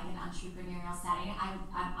definitely like an entrepreneurial setting. I'm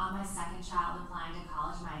on my second child applying to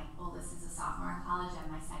college. My oldest is a sophomore in college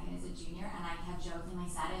and my second is a junior. And I have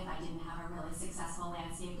jokingly said if I didn't have a really successful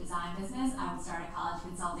landscape design business, I would start a college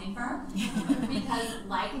consulting firm. Because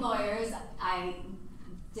like lawyers, I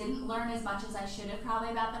didn't learn as much as I should have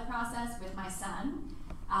probably about the process with my son.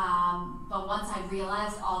 But once I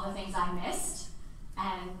realized all the things I missed,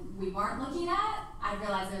 and we weren't looking at, I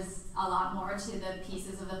realized there's a lot more to the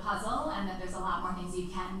pieces of the puzzle and that there's a lot more things you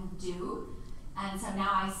can do. And so now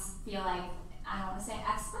I feel like, I don't want to say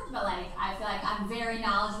expert, but like I feel like I'm very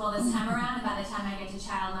knowledgeable this time around, and by the time I get to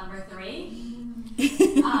child number 3.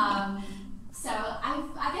 So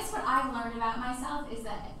I guess what I've learned about myself is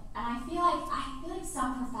that, and I feel like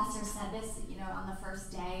some professors said this, on the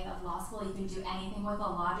first day of law school, you can do anything with a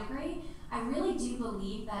law degree. I really do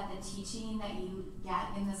believe that the teaching that you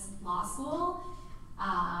get in this law school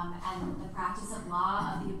and the practice of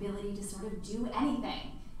law, of the ability to sort of do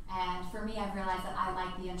anything. And for me, I've realized that I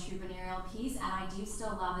like the entrepreneurial piece, and I do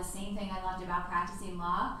still love the same thing I loved about practicing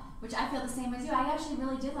law, which I feel the same as you. I actually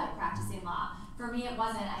really did like practicing law. For me, it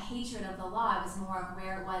wasn't a hatred of the law, it was more of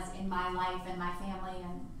where it was in my life and my family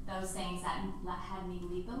and those things that had me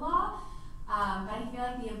leave the law. But I feel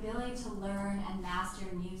like the ability to learn and master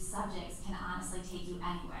new subjects can honestly take you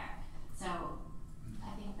anywhere. So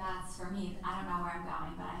I think that's, for me, I don't know where I'm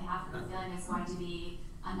going, but I have the feeling there's going to be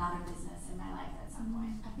another business in my life at some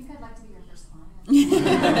point. I think I'd like to be your first client.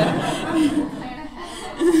 Plan ahead.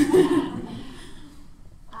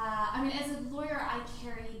 I mean, as a lawyer, I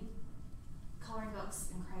carried coloring books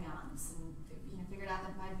and crayons, and figured out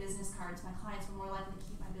that my business cards, my clients were more likely to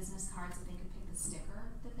keep my business cards if they could pick the sticker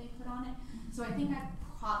that they put on it. So I think I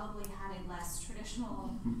probably had a less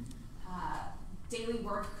traditional daily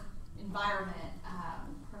work environment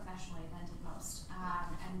professionally than did most.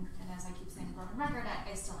 And as I keep saying, broken record,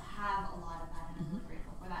 I still have a lot of that, and I'm really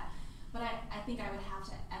grateful for that. But I think I would have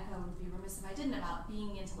to echo, would be remiss if I didn't, about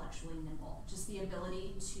being intellectually nimble. Just the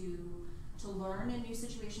ability to learn in new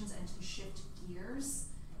situations and to shift gears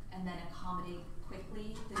and then accommodate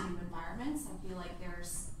quickly the new environments. I feel like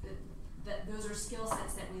those are skill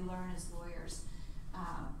sets that we learn as lawyers.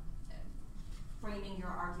 Framing your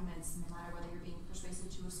arguments, no matter whether you're being persuasive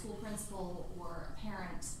to a school principal or a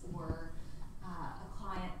parent or a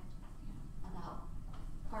client about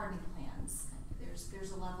gardening plans.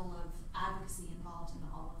 There's a level of advocacy involved in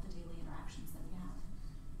all of the daily interactions that we have.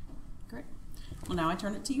 Great. Well, now I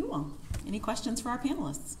turn it to you all. Any questions for our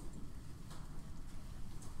panelists?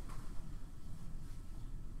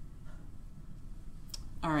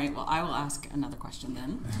 All right, well, I will ask another question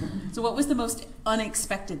then. So what was the most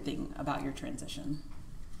unexpected thing about your transition?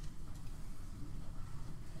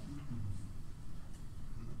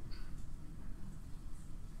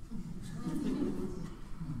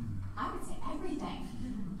 I would say everything.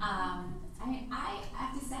 I mean, I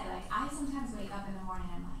have to say, like, I sometimes wake up in the morning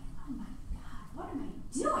and I'm like, oh my God, what am I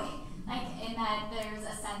doing? Like, in that there's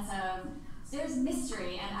a sense of, there's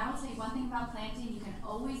mystery, and I will tell you one thing about planting, you can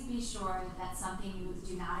always be sure that something you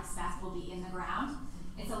do not expect will be in the ground.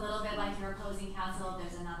 It's a little bit like your opposing counsel,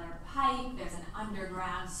 there's another pipe, there's an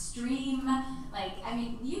underground stream. Like, I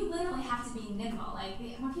mean, you literally have to be nimble. Like,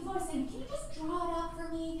 when people are saying, can you just draw it up for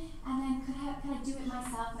me, and then could I do it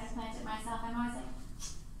myself, can I plant it myself? I'm always like,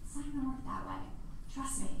 it's not gonna work that way.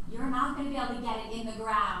 Trust me, you're not gonna be able to get it in the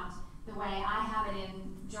ground the way I have it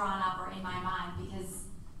drawn up or in my mind,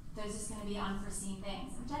 because there's just going to be unforeseen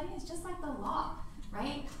things, which I think is just like the law,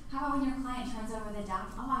 right? How about when your client turns over the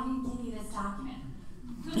document? Oh, I didn't give you this document.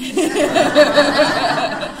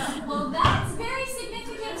 Well, that's very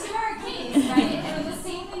significant to our case, right? I mean, the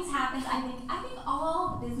same things happen. I think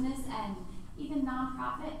all business and even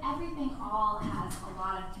nonprofit, everything all has a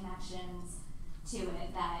lot of connections to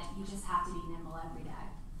it that you just have to be nimble every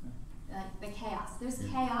day. Like the chaos. There's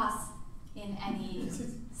chaos in any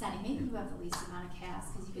setting. Maybe you have the least amount of chaos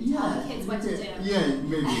because you can tell the kids what to do. Yeah,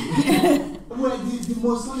 maybe. Well, the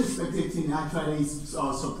most unexpected thing actually is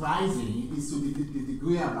surprising is to the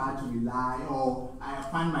degree I'm about to rely, or I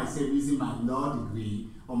find myself using my law degree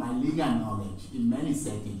or my legal knowledge in many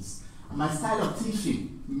settings. My style of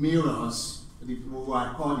teaching mirrors what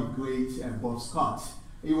I call the great Bob Scott.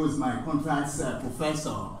 He was my contracts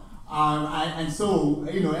professor. And so,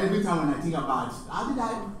 every time when I think about how did I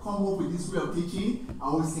come up with this way of teaching, I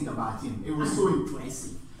always think about him. It was so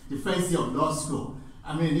impressive. The first year of law school,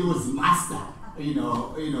 I mean, he was master,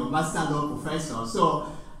 master law professor.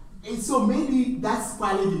 So maybe that's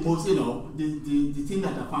probably the most, the thing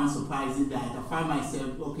that I found surprising, that I find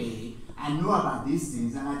myself, okay, I know about these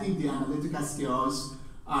things, and I think the analytical skills,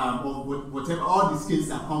 or whatever, all the skills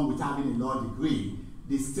that come with having a law degree,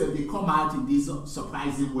 they come out in these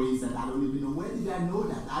surprising ways that I don't even know, where did I know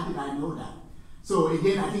that? How did I know that? So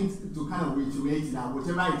again, I think to kind of reiterate that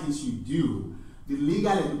whatever it is you do, the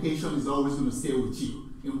legal education is always going to stay with you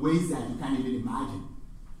in ways that you can't even imagine.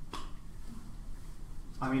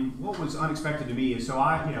 I mean, what was unexpected to me is, so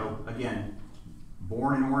I, again,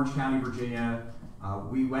 born in Orange County, Virginia.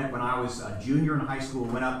 We went, when I was a junior in high school,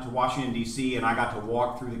 went up to Washington, D.C., and I got to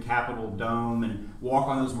walk through the Capitol Dome and walk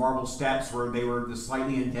on those marble steps where they were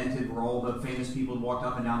slightly indented, where all the famous people had walked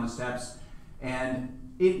up and down the steps. And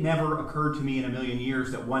it never occurred to me in a million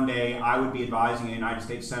years that one day I would be advising a United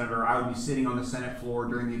States Senator. I would be sitting on the Senate floor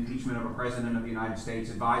during the impeachment of a president of the United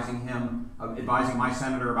States, advising my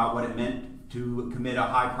senator about what it meant to commit a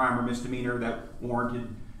high crime or misdemeanor that warranted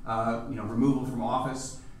removal from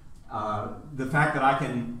office. The fact that I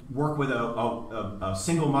can work with a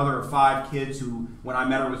single mother of 5 kids who, when I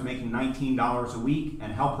met her, was making $19 a week,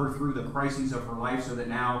 and help her through the crises of her life so that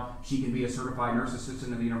now she can be a certified nurse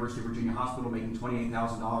assistant at the University of Virginia Hospital making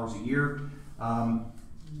 $28,000 a year.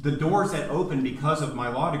 The doors that open because of my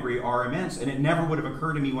law degree are immense, and it never would have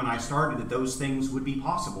occurred to me when I started that those things would be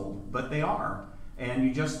possible, but they are.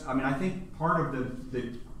 And I think part of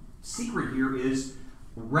the secret here is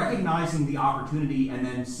recognizing the opportunity and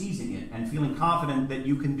then seizing it, and feeling confident that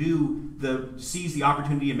you can seize the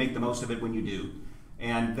opportunity and make the most of it when you do.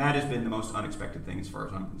 And that has been the most unexpected thing as far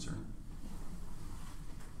as I'm concerned.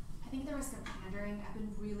 I think the risk of pandering, I've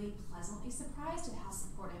been really pleasantly surprised at how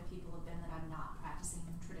supportive people have been that I'm not practicing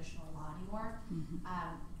traditional law anymore. Mm-hmm.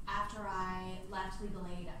 After I left legal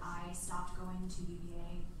aid, I stopped going to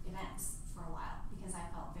UVA events for a while because I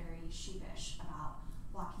felt very sheepish about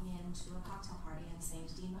walking into a cocktail party and saying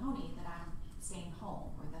to Dean Mahoney that I'm staying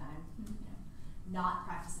home or that I'm not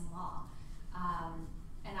practicing law.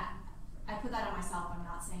 And I put that on myself. I'm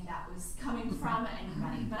not saying that was coming from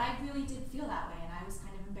anybody, but I really did feel that way, and I was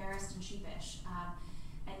kind of embarrassed and sheepish.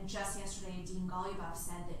 And just yesterday, Dean Goluboff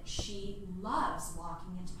said that she loves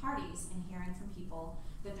walking into parties and hearing from people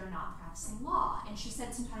that they're not practicing law. And she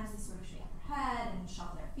said sometimes they sort of shake their head and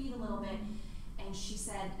shuffle their feet a little bit. And she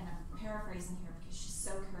said, and I'm paraphrasing here because she's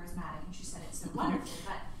so charismatic and she said it so wonderfully,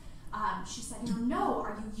 but she said, no,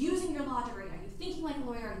 are you using your law degree? Are you thinking like a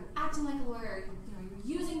lawyer? Are you acting like a lawyer? Are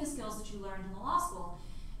you using the skills that you learned in the law school?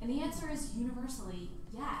 And the answer is universally,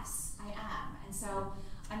 yes, I am. And so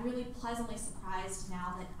I'm really pleasantly surprised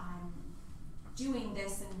now that I'm doing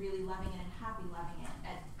this and really loving it and happy loving it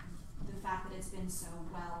at the fact that it's been so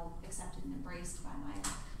well accepted and embraced by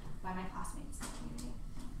my classmates in the community.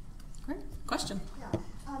 Great. Question? Yeah.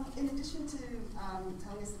 In addition to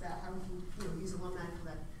telling us about how we can use alumni for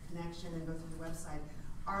that connection and go through the website,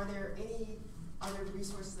 are there any other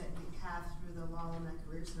resources that we have through the Law Alumni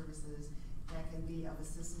Career Services that can be of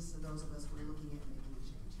assistance to those of us who are looking at making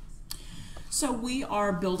changes? So we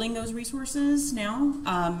are building those resources now.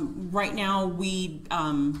 Right now we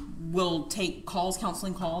will take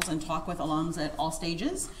counseling calls, and talk with alums at all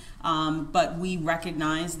stages. But we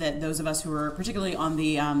recognize that those of us who are particularly on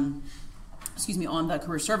the on the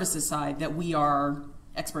career services side, that we are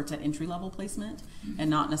experts at entry-level placement and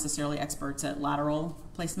not necessarily experts at lateral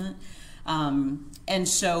placement. And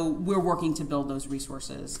so we're working to build those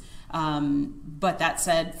resources. But that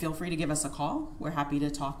said, feel free to give us a call. We're happy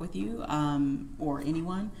to talk with you or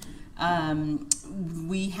anyone.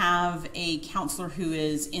 We have a counselor who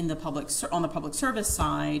is on the public service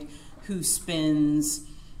side, who spends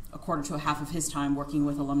a quarter to a half of his time working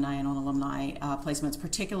with alumni and on alumni placements,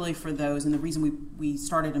 particularly for those. And the reason we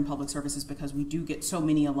started in public service is because we do get so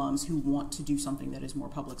many alums who want to do something that is more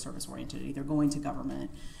public service oriented, either going to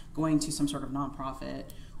government, going to some sort of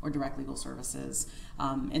nonprofit, or direct legal services.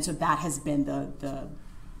 And so that has been the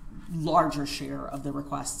larger share of the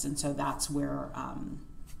requests. And so that's where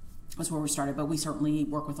we started. But we certainly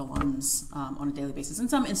work with alums on a daily basis. In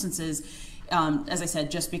some instances, as I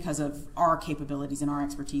said, just because of our capabilities and our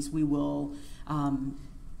expertise, we will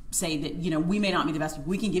say that, we may not be the best.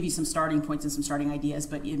 We can give you some starting points and some starting ideas,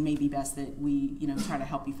 but it may be best that we, try to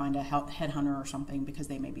help you find a headhunter or something, because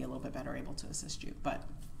they may be a little bit better able to assist you. But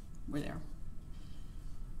we're there.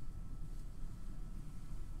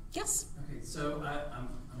 Yes? Okay, so I'm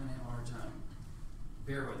going to have a hard time.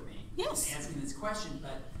 Bear with me. Yes. In asking this question,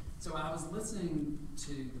 but so I was listening to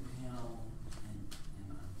the panel, and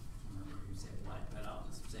I don't remember who said what, but I'll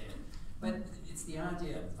just say it. But it's the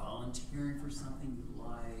idea of volunteering for something you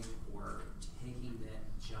like, or taking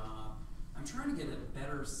that job. I'm trying to get a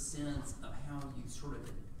better sense of how you sort of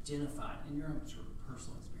identified, in your own sort of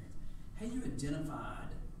personal experience, how you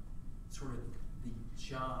identified sort of the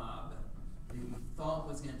job that you thought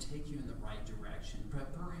was going to take you in the right direction,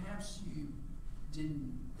 but perhaps you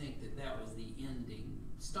didn't think that that was the ending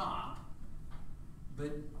stop,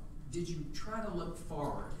 but did you try to look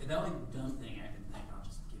forward? And the only dumb thing I can think, I'll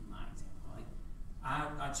just give my example. Like,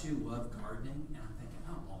 I too love gardening, and I'm thinking,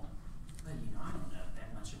 oh, well, but I don't know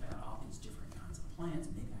that much about all these different kinds of plants.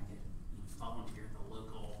 Maybe I could volunteer at the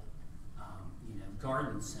local,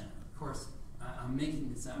 garden center. Of course, I'm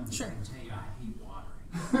making this up. Sure. I can tell you, I hate watering.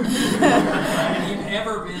 If you've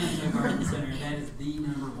ever been to a garden center, that is the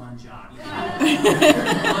 #1 job.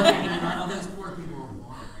 All those poor people are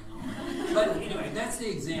watering all day. But anyway, that's the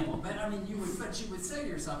example. But I mean, you would say to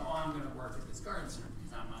yourself, "Oh, I'm going to work at this garden center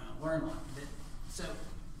because I'm going to learn a lot." So,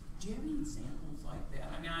 do you have any examples like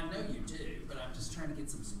that? I mean, I know you do, but I'm just trying to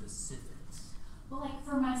get some specifics. Well, like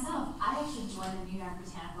for myself, I actually joined the New York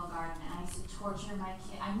Botanical Garden, and I used to torture my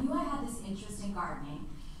kid. I knew I had this interest in gardening.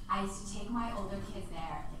 I used to take my older kids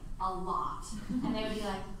there a lot, and they would be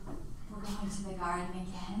like, "We're going to the garden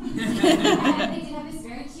again." And they did have this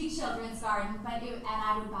very cute children's garden, and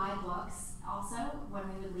I would buy books also when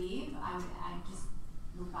we would leave. I just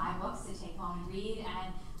would buy books to take home and read,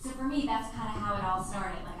 and so for me, that's kind of how it all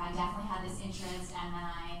started. Like I definitely had this interest, and then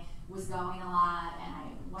I was going a lot, and I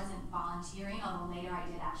wasn't volunteering, although later I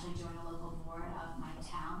did actually join a local board of my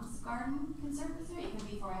town's garden conservatory, even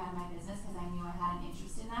before I had my business, because I knew I had an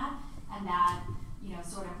interest in that, and that,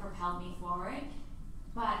 sort of propelled me forward.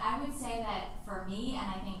 But I would say that for me, and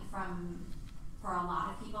I think for a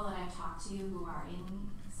lot of people that I've talked to who are in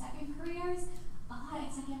second careers,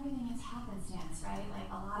 it's like everything is happenstance, right? Like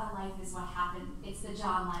a lot of life is what happened. It's the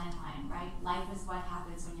John Lennon line, right? Life is what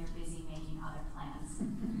happens when you're busy making